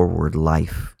led forward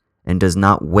life, and does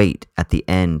not wait at the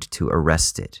end to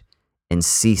arrest it, and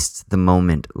ceased the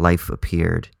moment life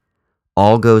appeared.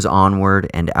 All goes onward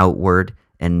and outward,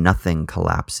 and nothing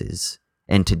collapses,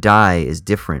 and to die is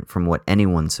different from what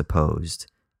anyone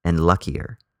supposed, and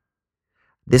luckier.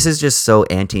 This is just so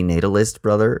anti-natalist,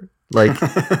 brother. Like,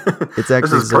 it's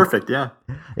actually this is perfect. Yeah,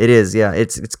 it is. Yeah,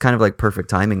 it's kind of like perfect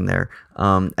timing there.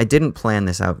 I didn't plan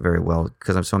this out very well,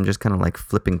 because I'm just kind of like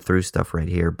flipping through stuff right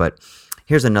here. But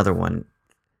here's another one.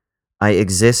 "I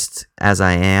exist as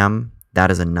I am.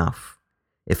 That is enough.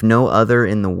 If no other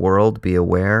in the world be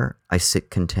aware, I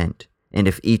sit content. And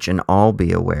if each and all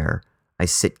be aware, I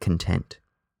sit content."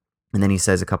 And then he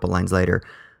says a couple lines later,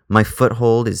 "My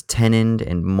foothold is tenoned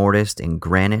and mortised in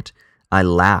granite. I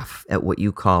laugh at what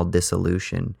you call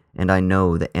dissolution, and I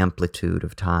know the amplitude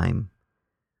of time.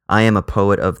 I am a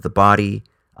poet of the body.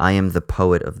 I am the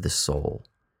poet of the soul."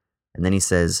 And then he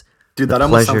says, dude, that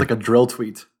almost sounds like a drill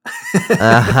tweet.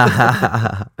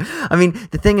 I mean,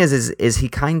 the thing is he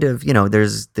kind of,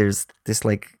 there's this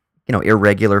like,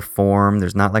 irregular form.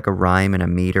 There's not like a rhyme and a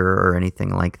meter or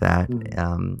anything like that.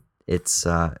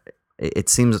 It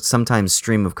seems sometimes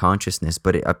stream of consciousness,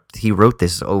 but he wrote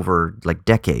this over like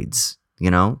decades,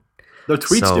 They're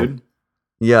tweets, dude.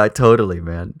 Yeah, totally,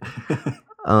 man.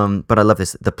 But I love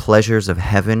this. "The pleasures of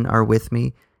heaven are with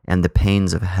me, and the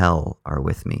pains of hell are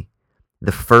with me.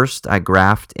 The first I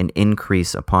graft and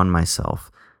increase upon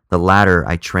myself. The latter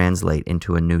I translate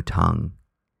into a new tongue."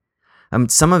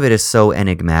 Some of it is so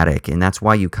enigmatic, and that's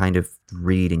why you kind of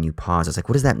read and you pause. It's like,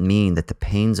 what does that mean, that the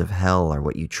pains of hell are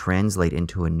what you translate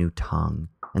into a new tongue,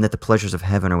 and that the pleasures of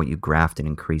heaven are what you graft and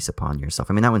increase upon yourself?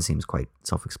 I mean, that one seems quite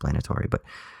self-explanatory, but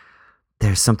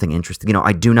there's something interesting.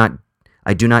 I do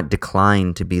not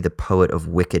decline to be the poet of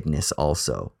wickedness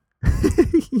also.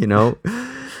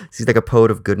 He's like a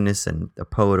poet of goodness and a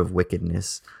poet of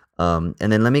wickedness. And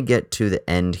then let me get to the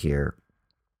end here,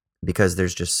 because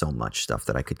there's just so much stuff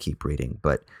that I could keep reading.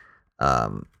 But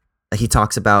he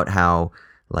talks about how,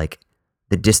 like,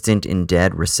 the distant and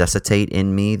dead resuscitate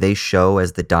in me. They show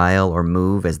as the dial or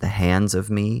move as the hands of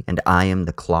me, and I am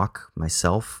the clock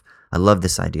myself. I love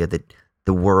this idea that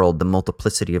the world, the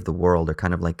multiplicity of the world, are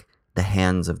kind of like the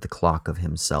hands of the clock of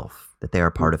himself, that they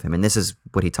are part of him. And this is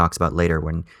what he talks about later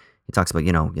when he talks about,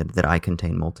 that I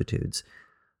contain multitudes.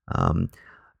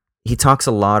 He talks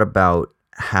a lot about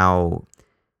how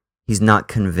he's not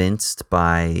convinced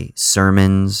by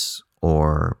sermons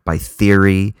or by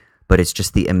theory, but it's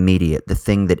just the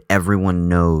thing that everyone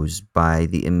knows by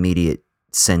the immediate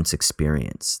sense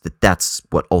experience, that's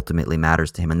what ultimately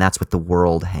matters to him. And that's what the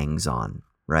world hangs on,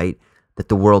 right? That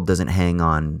the world doesn't hang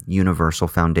on universal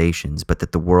foundations, but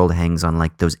that the world hangs on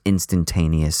like those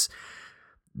instantaneous,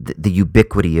 the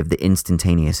ubiquity of the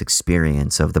instantaneous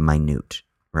experience of the minute,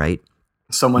 right?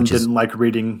 Someone didn't like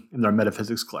reading in their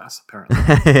metaphysics class,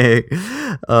 apparently.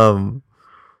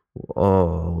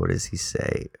 What does he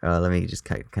say? Let me just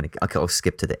kind of I'll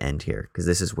skip to the end here, because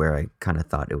this is where I kind of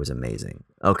thought it was amazing.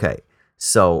 Okay,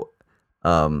 so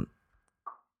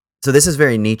this is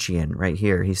very Nietzschean right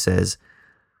here. He says,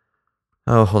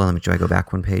 oh, hold on, do I go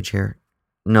back one page here?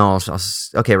 No,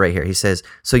 okay, right here. He says,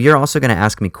 "So you're also going to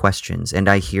ask me questions, and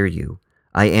I hear you.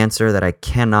 I answer that I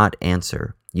cannot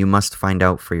answer. You must find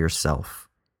out for yourself.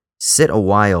 Sit a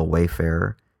while,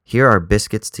 wayfarer. Here are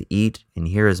biscuits to eat, and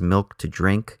here is milk to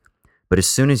drink. But as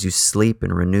soon as you sleep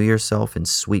and renew yourself in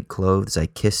sweet clothes, I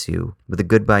kiss you with a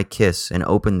goodbye kiss and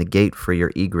open the gate for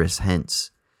your egress hence.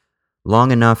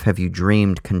 Long enough have you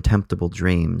dreamed contemptible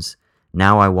dreams.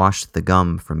 Now I wash the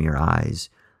gum from your eyes.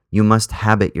 You must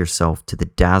habit yourself to the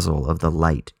dazzle of the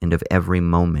light and of every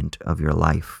moment of your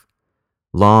life.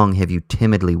 Long have you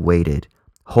timidly waited,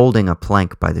 holding a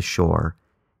plank by the shore.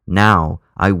 Now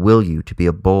I will you to be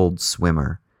a bold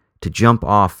swimmer, to jump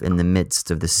off in the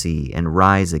midst of the sea and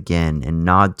rise again and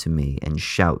nod to me and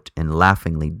shout and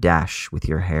laughingly dash with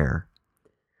your hair.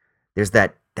 There's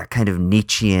that kind of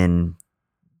Nietzschean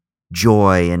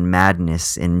joy and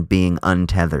madness in being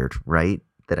untethered, right?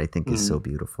 That I think is so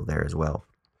beautiful there as well.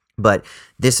 But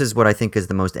this is what I think is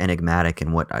the most enigmatic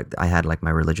and what I had like my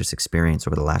religious experience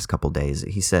over the last couple days.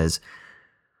 He says,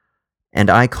 "And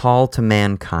I call to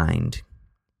mankind,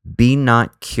 be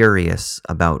not curious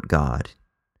about God.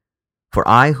 For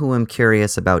I who am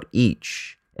curious about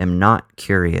each am not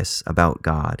curious about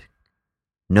God.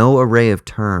 No array of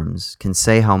terms can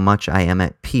say how much I am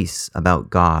at peace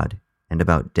about God and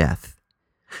about death."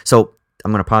 So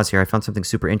I'm going to pause here. I found something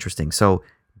super interesting. So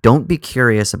don't be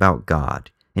curious about God.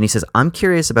 And he says, I'm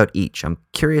curious about each. I'm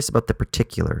curious about the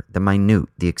particular, the minute,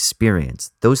 the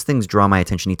experience. Those things draw my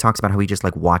attention. He talks about how he just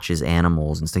like watches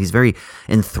animals and stuff. He's very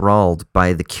enthralled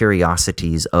by the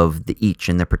curiosities of the each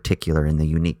and the particular and the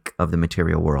unique of the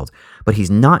material world. But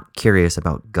he's not curious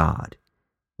about God,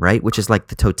 right? Which is like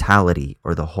the totality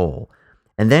or the whole.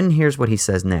 And then here's what he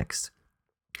says next.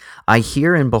 I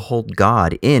hear and behold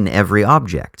God in every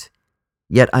object,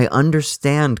 yet I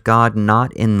understand God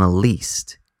not in the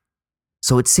least.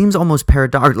 So it seems almost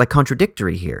paradoxical, like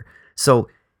contradictory here. So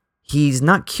he's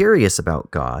not curious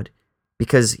about God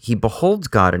because he beholds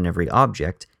God in every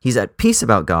object. He's at peace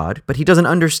about God, but he doesn't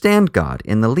understand God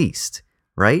in the least,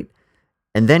 right?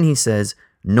 And then he says,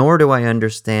 nor do I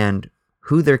understand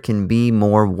who there can be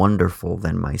more wonderful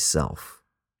than myself.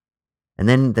 And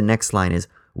then the next line is,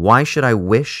 why should I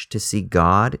wish to see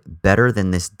God better than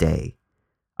this day?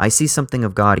 I see something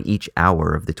of God each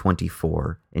hour of the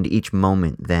 24, and each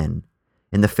moment then.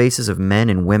 In the faces of men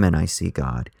and women I see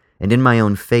God, and in my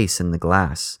own face in the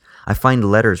glass. I find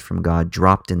letters from God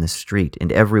dropped in the street,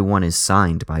 and every one is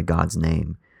signed by God's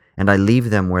name. And I leave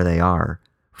them where they are,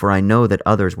 for I know that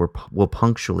others will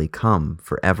punctually come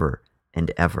forever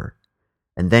and ever.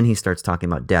 And then he starts talking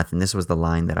about death, and this was the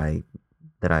line that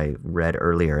I read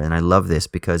earlier, and I love this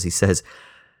because he says,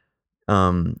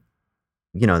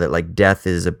 that like death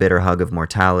is a bitter hug of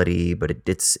mortality, but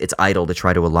it's idle to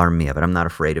try to alarm me of it. I'm not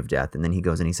afraid of death. And then he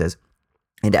goes and he says,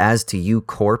 and as to you,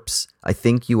 corpse, I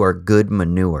think you are good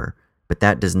manure, but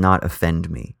that does not offend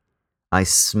me. I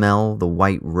smell the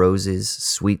white roses,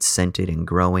 sweet-scented and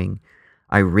growing.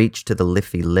 I reach to the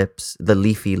leafy lips.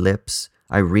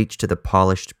 I reach to the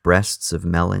polished breasts of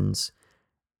melons.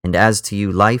 And as to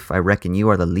you, life, I reckon you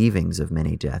are the leavings of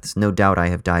many deaths. No doubt I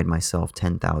have died myself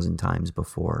 10,000 times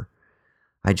before.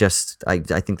 I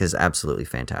think this is absolutely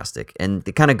fantastic. And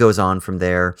it kind of goes on from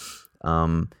there.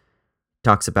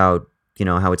 Talks about,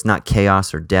 how it's not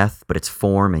chaos or death, but it's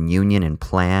form and union and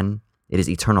plan. It is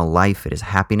eternal life. It is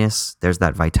happiness. There's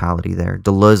that vitality there.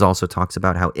 Deleuze also talks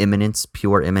about how immanence,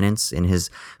 pure immanence, in his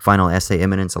final essay,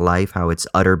 Immanence of Life, how it's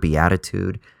utter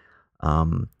beatitude.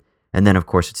 And then, of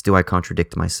course, it's do I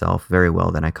contradict myself? Very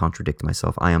well, then I contradict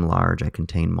myself. I am large. I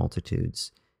contain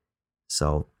multitudes.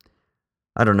 So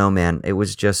I don't know, man. It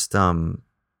was just,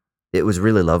 it was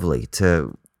really lovely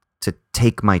to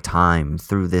take my time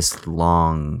through this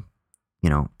long,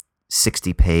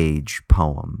 60-page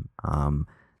poem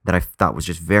that I thought was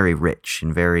just very rich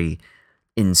and very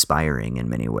inspiring in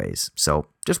many ways. So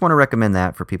just want to recommend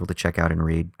that for people to check out and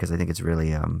read because I think it's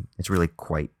really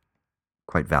quite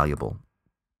valuable.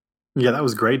 Yeah, that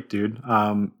was great, dude.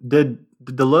 Did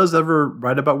Deleuze ever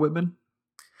write about Whitman?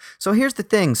 So here's the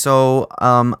thing. So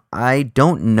I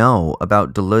don't know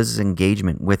about Deleuze's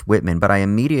engagement with Whitman, but I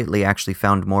immediately actually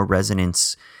found more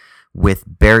resonance with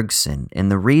Bergson. And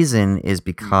the reason is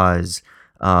because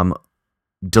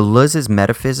Deleuze's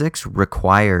metaphysics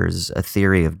requires a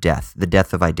theory of death, the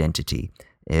death of identity,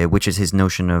 which is his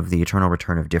notion of the eternal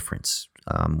return of difference,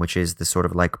 which is the sort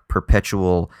of like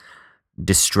perpetual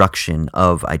destruction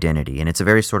of identity. And it's a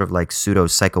very sort of like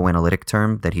pseudo-psychoanalytic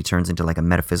term that he turns into like a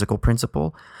metaphysical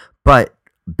principle. But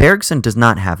Bergson does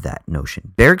not have that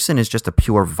notion. Bergson is just a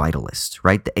pure vitalist,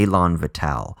 right? The élan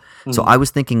vital. So I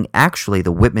was thinking actually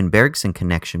the Whitman-Bergson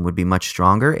connection would be much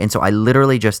stronger. And so I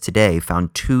literally just today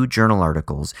found 2 journal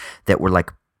articles that were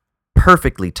like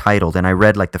perfectly titled. And I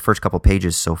read like the first couple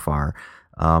pages so far.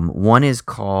 One is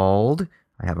called,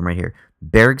 I have them right here,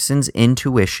 Bergson's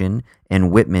Intuition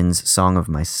and Whitman's Song of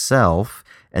Myself.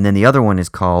 And then the other one is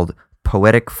called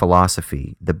Poetic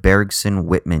Philosophy, the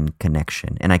Bergson-Whitman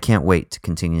Connection. And I can't wait to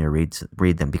continue to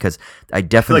read them because I I feel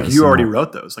definitely like you see already more.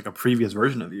 wrote those, like a previous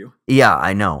version of you. Yeah,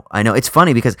 I know. It's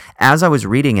funny because as I was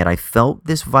reading it, I felt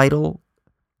this vital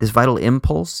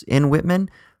impulse in Whitman,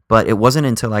 but it wasn't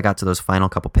until I got to those final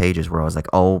couple pages where I was like,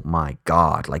 "Oh my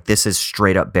God, like this is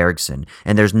straight up Bergson."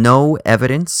 And there's no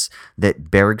evidence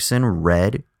that Bergson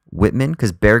read Whitman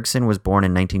because Bergson was born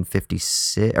in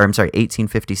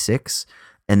 1856,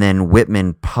 and then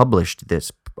Whitman published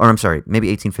this, or I'm sorry, maybe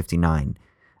 1859.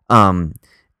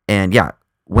 And yeah,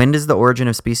 when does The Origin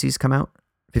of Species come out?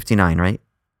 59, right?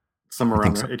 Somewhere I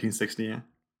around think there, 1860, yeah.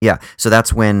 Yeah, so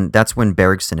that's when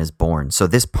Bergson is born. So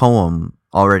this poem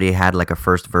already had like a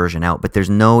first version out, but there's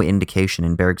no indication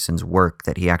in Bergson's work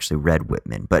that he actually read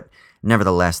Whitman. But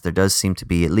nevertheless, there does seem to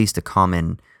be at least a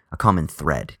common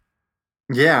thread.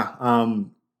 Yeah.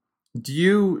 Do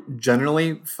you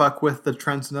generally fuck with the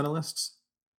transcendentalists?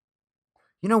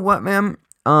 You know what, man?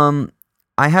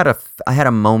 I had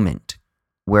a moment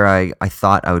where I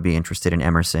thought I would be interested in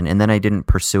Emerson, and then I didn't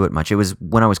pursue it much. It was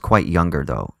when I was quite younger,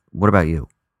 though. What about you?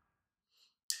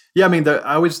 Yeah, I mean, they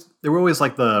were always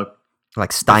like the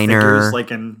Like the Steiner? figures,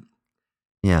 like in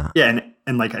Yeah.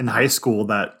 and like in high school,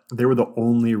 that they were the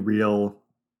only real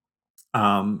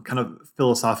kind of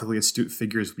philosophically astute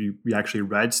figures we actually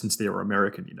read since they were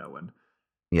American, and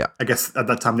Yeah. I guess at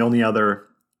that time the only other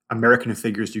American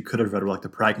figures you could have read were like the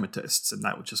pragmatists, and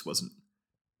that just wasn't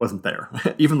there.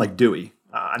 Even like Dewey,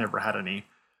 I never had any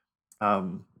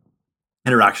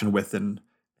interaction with in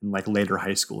like later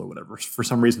high school or whatever. For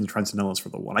some reason, the transcendentalists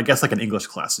were the one. I guess like in English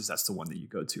classes, that's the one that you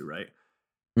go to, right?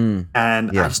 Mm,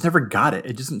 And I yeah. just never got it.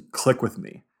 It doesn't click with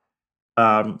me.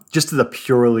 Just to the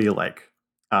purely like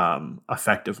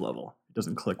affective level, it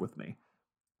doesn't click with me.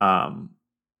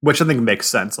 Which I think makes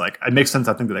sense. Like it makes sense.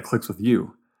 I think that it clicks with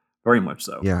you very much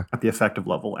so Yeah. at the affective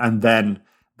level, and then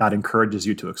that encourages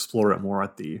you to explore it more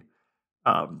at the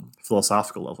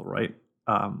philosophical level, right?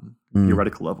 Mm.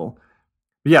 Theoretical level.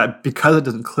 But yeah, because it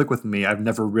doesn't click with me, I've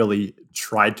never really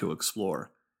tried to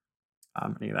explore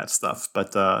any of that stuff.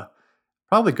 But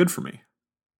probably good for me.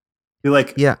 You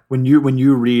like Yeah. when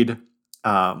you read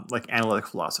like analytic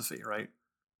philosophy, right?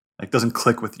 Like doesn't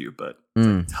click with you, but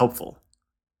Mm. it's helpful.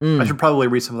 I Mm. should probably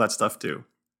read some of that stuff too.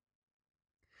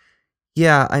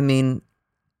 Yeah, I mean,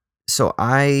 so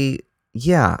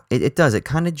it does. It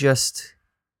kind of just,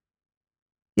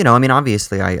 I mean,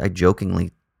 obviously, I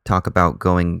jokingly talk about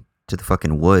going to the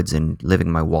fucking woods and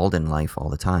living my Walden life all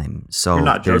the time. So You're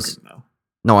not there's, joking though.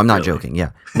 no, I'm not Really? joking.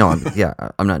 Yeah. No,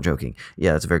 I'm not joking.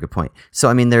 Yeah, that's a very good point. So,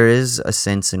 I mean, there is a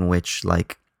sense in which,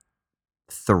 like,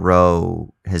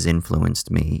 Thoreau has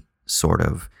influenced me, sort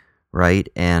of, right?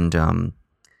 And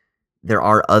there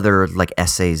are other like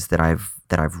essays that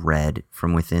I've read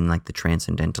from within like the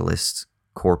transcendentalist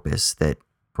corpus that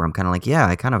where I'm kind of like, yeah,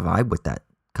 I kind of vibe with that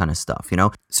kind of stuff.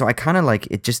 So I kind of like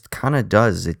it. Just kind of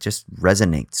does. It just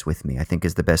resonates with me, I think,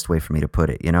 is the best way for me to put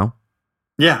it.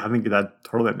 Yeah, I think that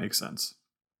totally makes sense.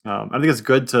 I think it's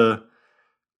good to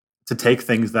take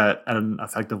things that at an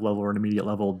affective level or an immediate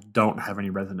level don't have any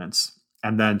resonance,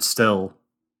 and then still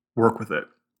work with it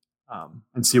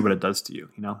and see what it does to you.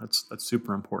 That's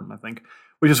super important, I think.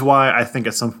 Which is why I think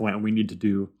at some point we need to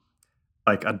do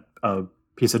like a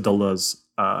piece of Deleuze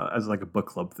as like a book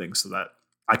club thing, so that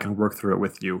I can work through it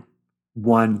with you.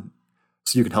 One,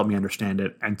 so you can help me understand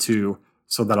it, and two,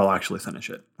 so that I'll actually finish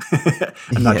it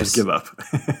and not just Yes. give up.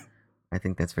 I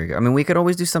think that's very good. I mean, we could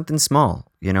always do something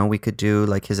small. We could do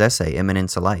like his essay,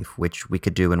 Immanence of Life, which we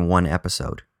could do in one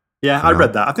episode. Yeah, You I know?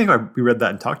 read that. I think we read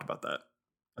that and talked about that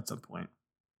at some point.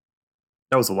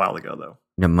 That was a while ago, though.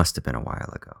 It must have been a while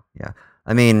ago. Yeah.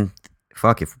 I mean,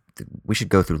 fuck, if we should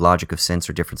go through Logic of Sense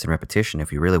or Difference in Repetition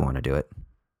if you really want to do it.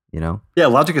 Yeah,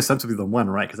 Logic of Sense would be the one,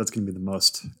 right? Because that's going to be the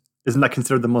most. Isn't that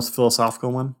considered the most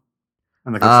philosophical one?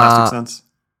 In like a classic sense?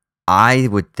 I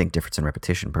would think Difference in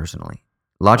Repetition personally.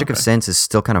 Logic of Okay. Sense is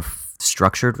still kind of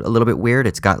structured a little bit weird.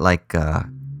 It's got like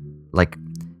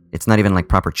it's not even like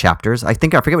proper chapters. I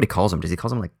forget what he calls them. Does he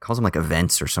calls them like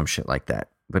events or some shit like that?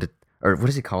 Or what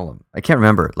does he call them? I can't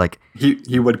remember. Like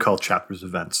He would call chapters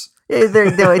events.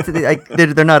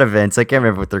 they're not events. I can't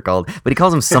remember what they're called, but he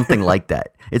calls them something like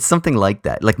that. It's something like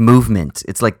that, like movement.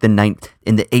 It's like the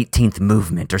 18th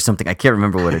movement or something. I can't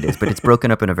remember what it is, but it's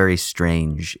broken up in a very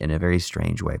strange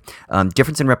way.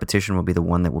 Difference in Repetition will be the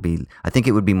one that will be. I think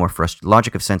it would be more frustrating.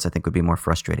 Logic of Sense, I think, would be more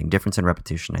frustrating. Difference in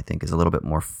Repetition, I think, is a little bit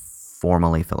more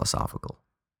formally philosophical.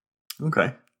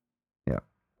 Okay.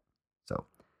 So,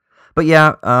 but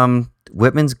yeah,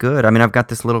 Whitman's good. I mean, I've got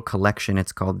this little collection.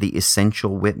 It's called The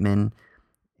Essential Whitman.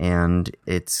 and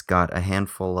it's got a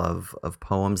handful of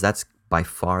poems. That's by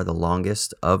far the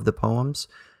longest of the poems,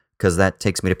 because that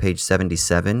takes me to page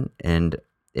 77, and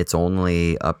it's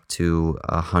only up to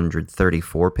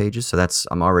 134 pages. So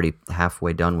I'm already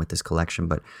halfway done with this collection,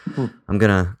 but I'm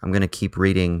gonna keep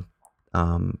reading,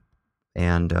 and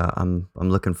I'm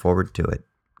looking forward to it,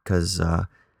 because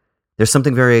there's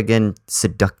something very, again,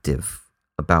 seductive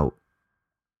about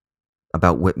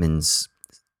Whitman's,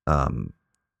 not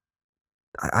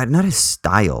his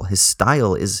style. His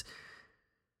style is,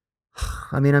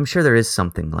 I mean, I'm sure there is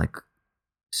something like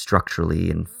structurally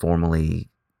and formally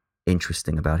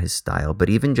interesting about his style, but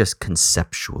even just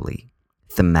conceptually,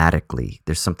 thematically,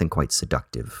 there's something quite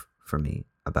seductive for me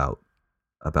about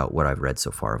what I've read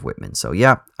so far of Whitman. So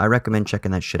yeah, I recommend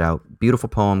checking that shit out. Beautiful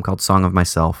poem called Song of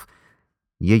Myself.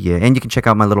 Yeah. And you can check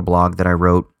out my little blog that I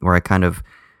wrote where I kind of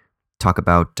talk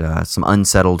about some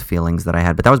unsettled feelings that I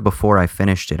had, but that was before I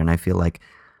finished it, and I feel like,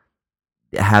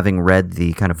 having read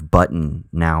the kind of button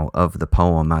now of the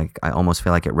poem, I almost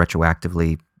feel like it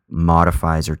retroactively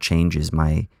modifies or changes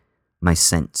my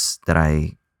sense that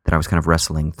I was kind of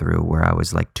wrestling through, where I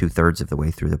was like 2/3 of the way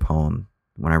through the poem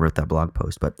when I wrote that blog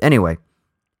post. But anyway,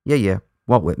 yeah,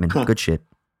 Walt Whitman, good shit.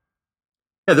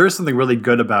 Yeah, there is something really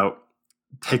good about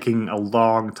taking a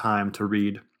long time to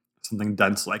read something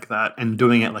dense like that and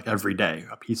doing it like every day,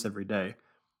 a piece every day.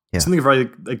 Yeah. Something very,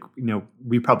 like,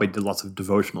 we probably did lots of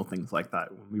devotional things like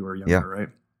that when we were younger, right?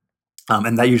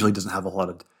 And that usually doesn't have a lot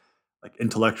of like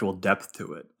intellectual depth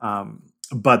to it.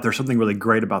 But there's something really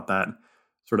great about that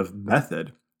sort of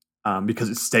method, because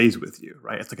it stays with you,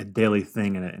 right? It's like a daily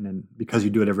thing, and then because you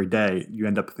do it every day, you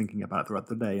end up thinking about it throughout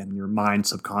the day, and your mind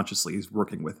subconsciously is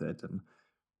working with it. And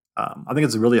I think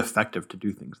it's really effective to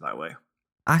do things that way.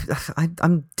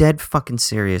 I'm dead fucking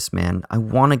serious, man. I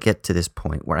want to get to this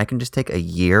point where I can just take a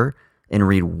year and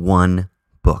read one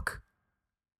book.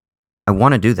 I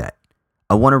want to do that.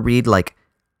 I want to read like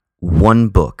one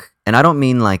book. And I don't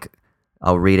mean like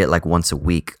I'll read it like once a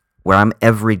week, where I'm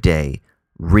every day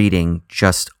reading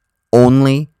just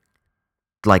only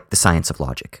like the science of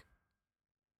logic.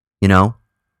 You know?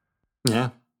 Yeah.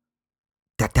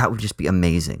 That would just be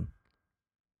amazing.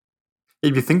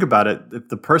 If you think about it, if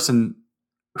the person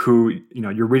who,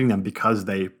 you're reading them because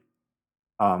they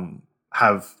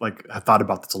have thought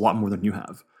about this a lot more than you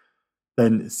have,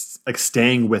 then like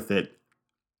staying with it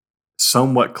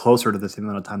somewhat closer to the same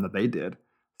amount of time that they did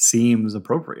seems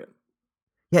appropriate.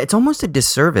 Yeah, it's almost a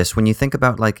disservice when you think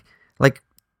about like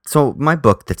so my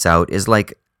book that's out is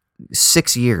like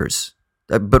 6 years,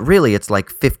 but really it's like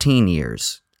 15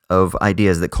 years of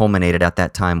ideas that culminated at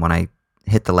that time when I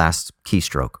hit the last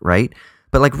keystroke, right?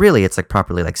 But like really it's like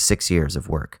properly like 6 years of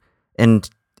work, and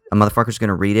a motherfucker's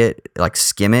gonna read it, like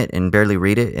skim it and barely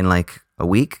read it in like a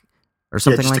week or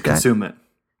something like that. Just to consume it.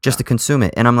 Just to consume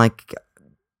it. And I'm like,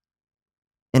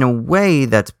 in a way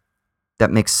that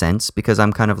makes sense, because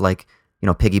I'm kind of like,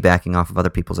 piggybacking off of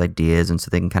other people's ideas, and so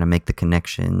they can kind of make the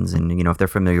connections. And, if they're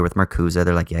familiar with Marcuse,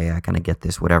 they're like, yeah, I kind of get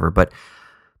this, whatever. But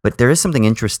there is something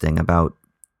interesting about,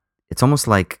 it's almost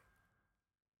like,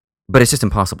 but it's just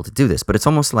impossible to do this, but it's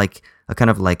almost like a kind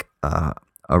of like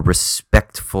a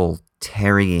respectful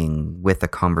tarrying with a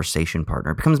conversation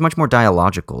partner. It becomes much more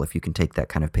dialogical if you can take that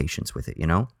kind of patience with it,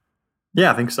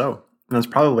 Yeah, I think so. And that's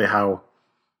probably how,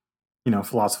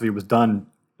 philosophy was done,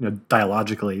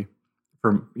 dialogically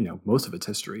for, most of its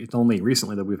history. It's only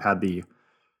recently that we've had the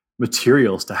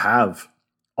materials to have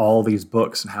all these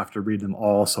books and have to read them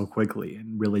all so quickly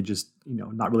and really just,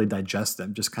 not really digest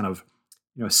them, just kind of,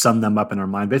 sum them up in our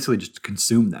mind, basically just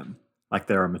consume them like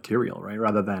they're a material, right?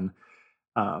 Rather than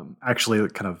actually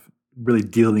kind of really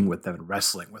dealing with them and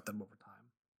wrestling with them over time.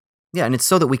 Yeah, and it's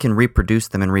so that we can reproduce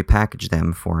them and repackage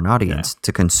them for an audience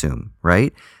to consume,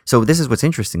 right? So this is what's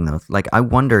interesting, though. Like, I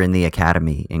wonder in the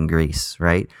academy in Greece,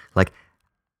 right? Like,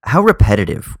 how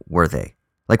repetitive were they?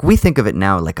 Like, we think of it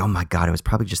now like, oh my God, it was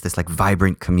probably just this like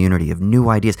vibrant community of new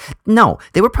ideas. No,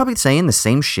 they were probably saying the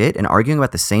same shit and arguing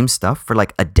about the same stuff for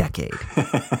like a decade.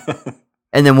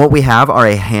 And then what we have are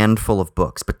a handful of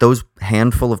books. But those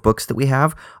handful of books that we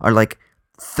have are like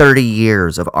 30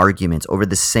 years of arguments over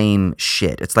the same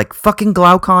shit. It's like, fucking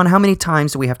Glaucon, how many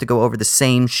times do we have to go over the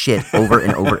same shit over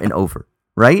and over and over?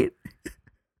 Right?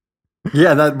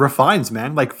 Yeah, that refines,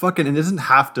 man. Like, fucking, it doesn't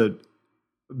have to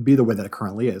be the way that it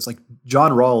currently is. Like,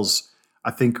 John Rawls,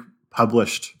 I think,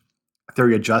 published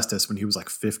Theory of Justice when he was like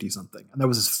 50 something, and that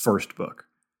was his first book,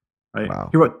 right? Wow.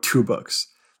 He wrote 2 books.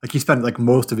 Like, he spent like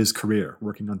most of his career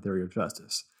working on Theory of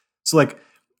Justice. So like,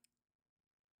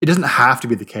 it doesn't have to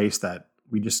be the case that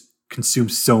we just consume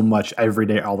so much every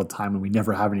day all the time and we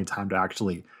never have any time to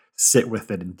actually sit with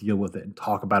it and deal with it and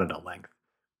talk about it at length.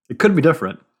 It could be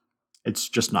different, It's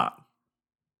just not.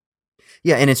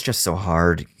 Yeah, and it's just so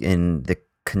hard in the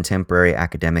contemporary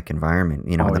academic environment,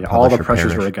 you know, Oh, the yeah. All the publisher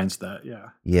pressures are parish. against that. Yeah.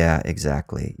 Yeah,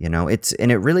 exactly. You know,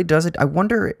 and it really does it. I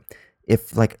wonder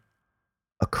if like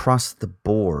across the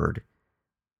board,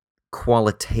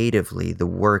 qualitatively, the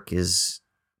work is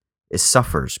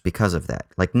suffers because of that.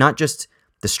 Like not just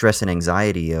the stress and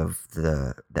anxiety of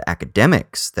the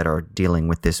academics that are dealing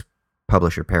with this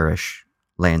publisher parish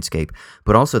landscape,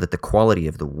 but also that the quality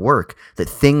of the work, that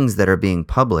things that are being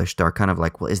published are kind of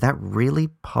like, well, is that really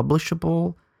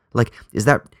publishable? Like, is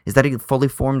that a fully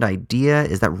formed idea?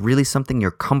 Is that really something you're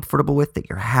comfortable with, that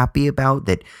you're happy about,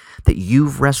 that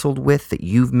you've wrestled with, that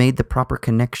you've made the proper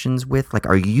connections with? Like,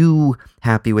 are you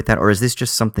happy with that, or is this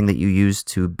just something that you use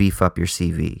to beef up your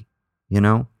CV? You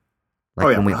know, like Oh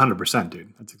yeah, when we 100%,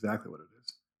 dude. That's exactly what it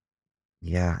is.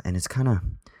 yeah, and it's kind of,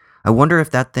 I wonder if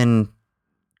that then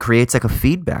creates like a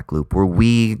feedback loop where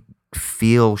we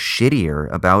feel shittier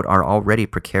about our already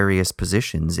precarious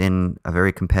positions in a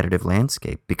very competitive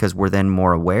landscape because we're then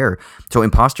more aware. So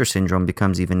imposter syndrome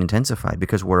becomes even intensified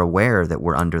because we're aware that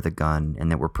we're under the gun and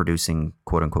that we're producing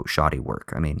quote unquote shoddy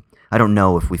work. I mean, I don't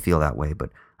know if we feel that way, but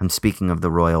I'm speaking of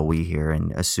the royal we here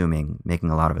and making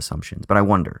a lot of assumptions. But I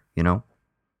wonder, you know?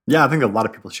 Yeah, I think a lot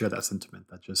of people share that sentiment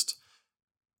that just,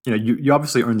 you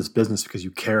obviously earn this business because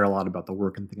you care a lot about the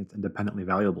work and think it's independently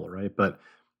valuable, right? But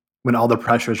when all the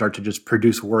pressures are to just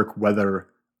produce work, whether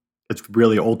it's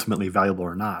really ultimately valuable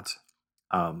or not,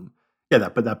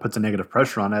 that puts a negative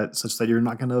pressure on it such that you're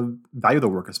not going to value the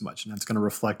work as much. And that's going to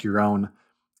reflect your own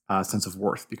sense of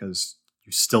worth because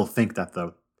you still think that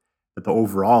the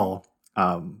overall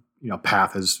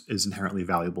path is inherently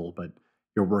valuable, but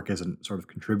your work isn't sort of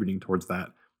contributing towards that.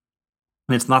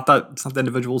 And it's not the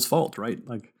individual's fault, right?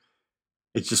 Like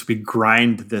it's just we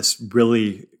grind this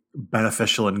really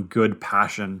beneficial and good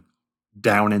passion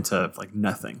down into like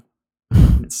nothing.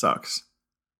 And it sucks.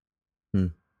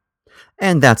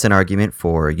 And that's an argument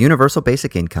for universal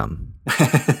basic income.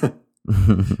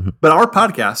 But our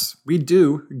podcasts, we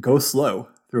do go slow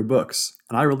through books,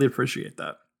 and I really appreciate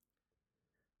that.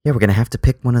 Yeah, we're going to have to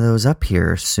pick one of those up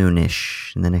here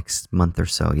soonish in the next month or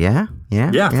so. Yeah?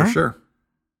 Yeah, for sure.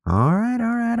 All right.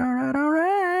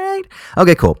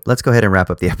 Okay, cool. Let's go ahead and wrap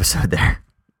up the episode there.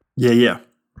 Yeah.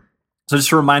 So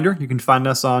just a reminder, you can find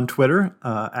us on Twitter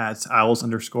at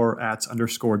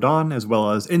owls_@_dawn, as well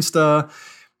as Insta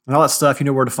and all that stuff. You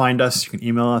know where to find us. You can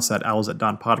email us at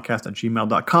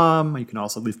owls@dawnpodcast@gmail.com. You can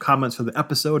also leave comments for the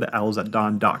episode at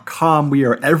owls@dawn.com. We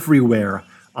are everywhere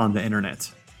on the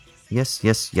internet.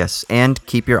 Yes. And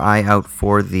keep your eye out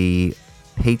for the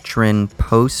patron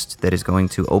post that is going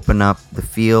to open up the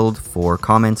field for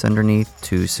comments underneath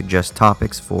to suggest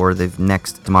topics for the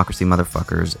next Democracy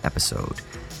Motherfuckers episode.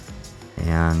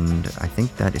 And I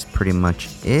think that is pretty much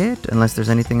it, unless there's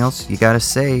anything else you gotta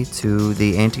say to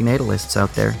the antinatalists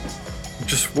out there.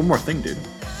 Just one more thing, dude.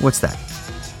 What's that?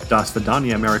 Das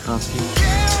Vidania, Amerikanski.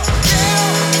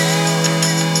 Yeah.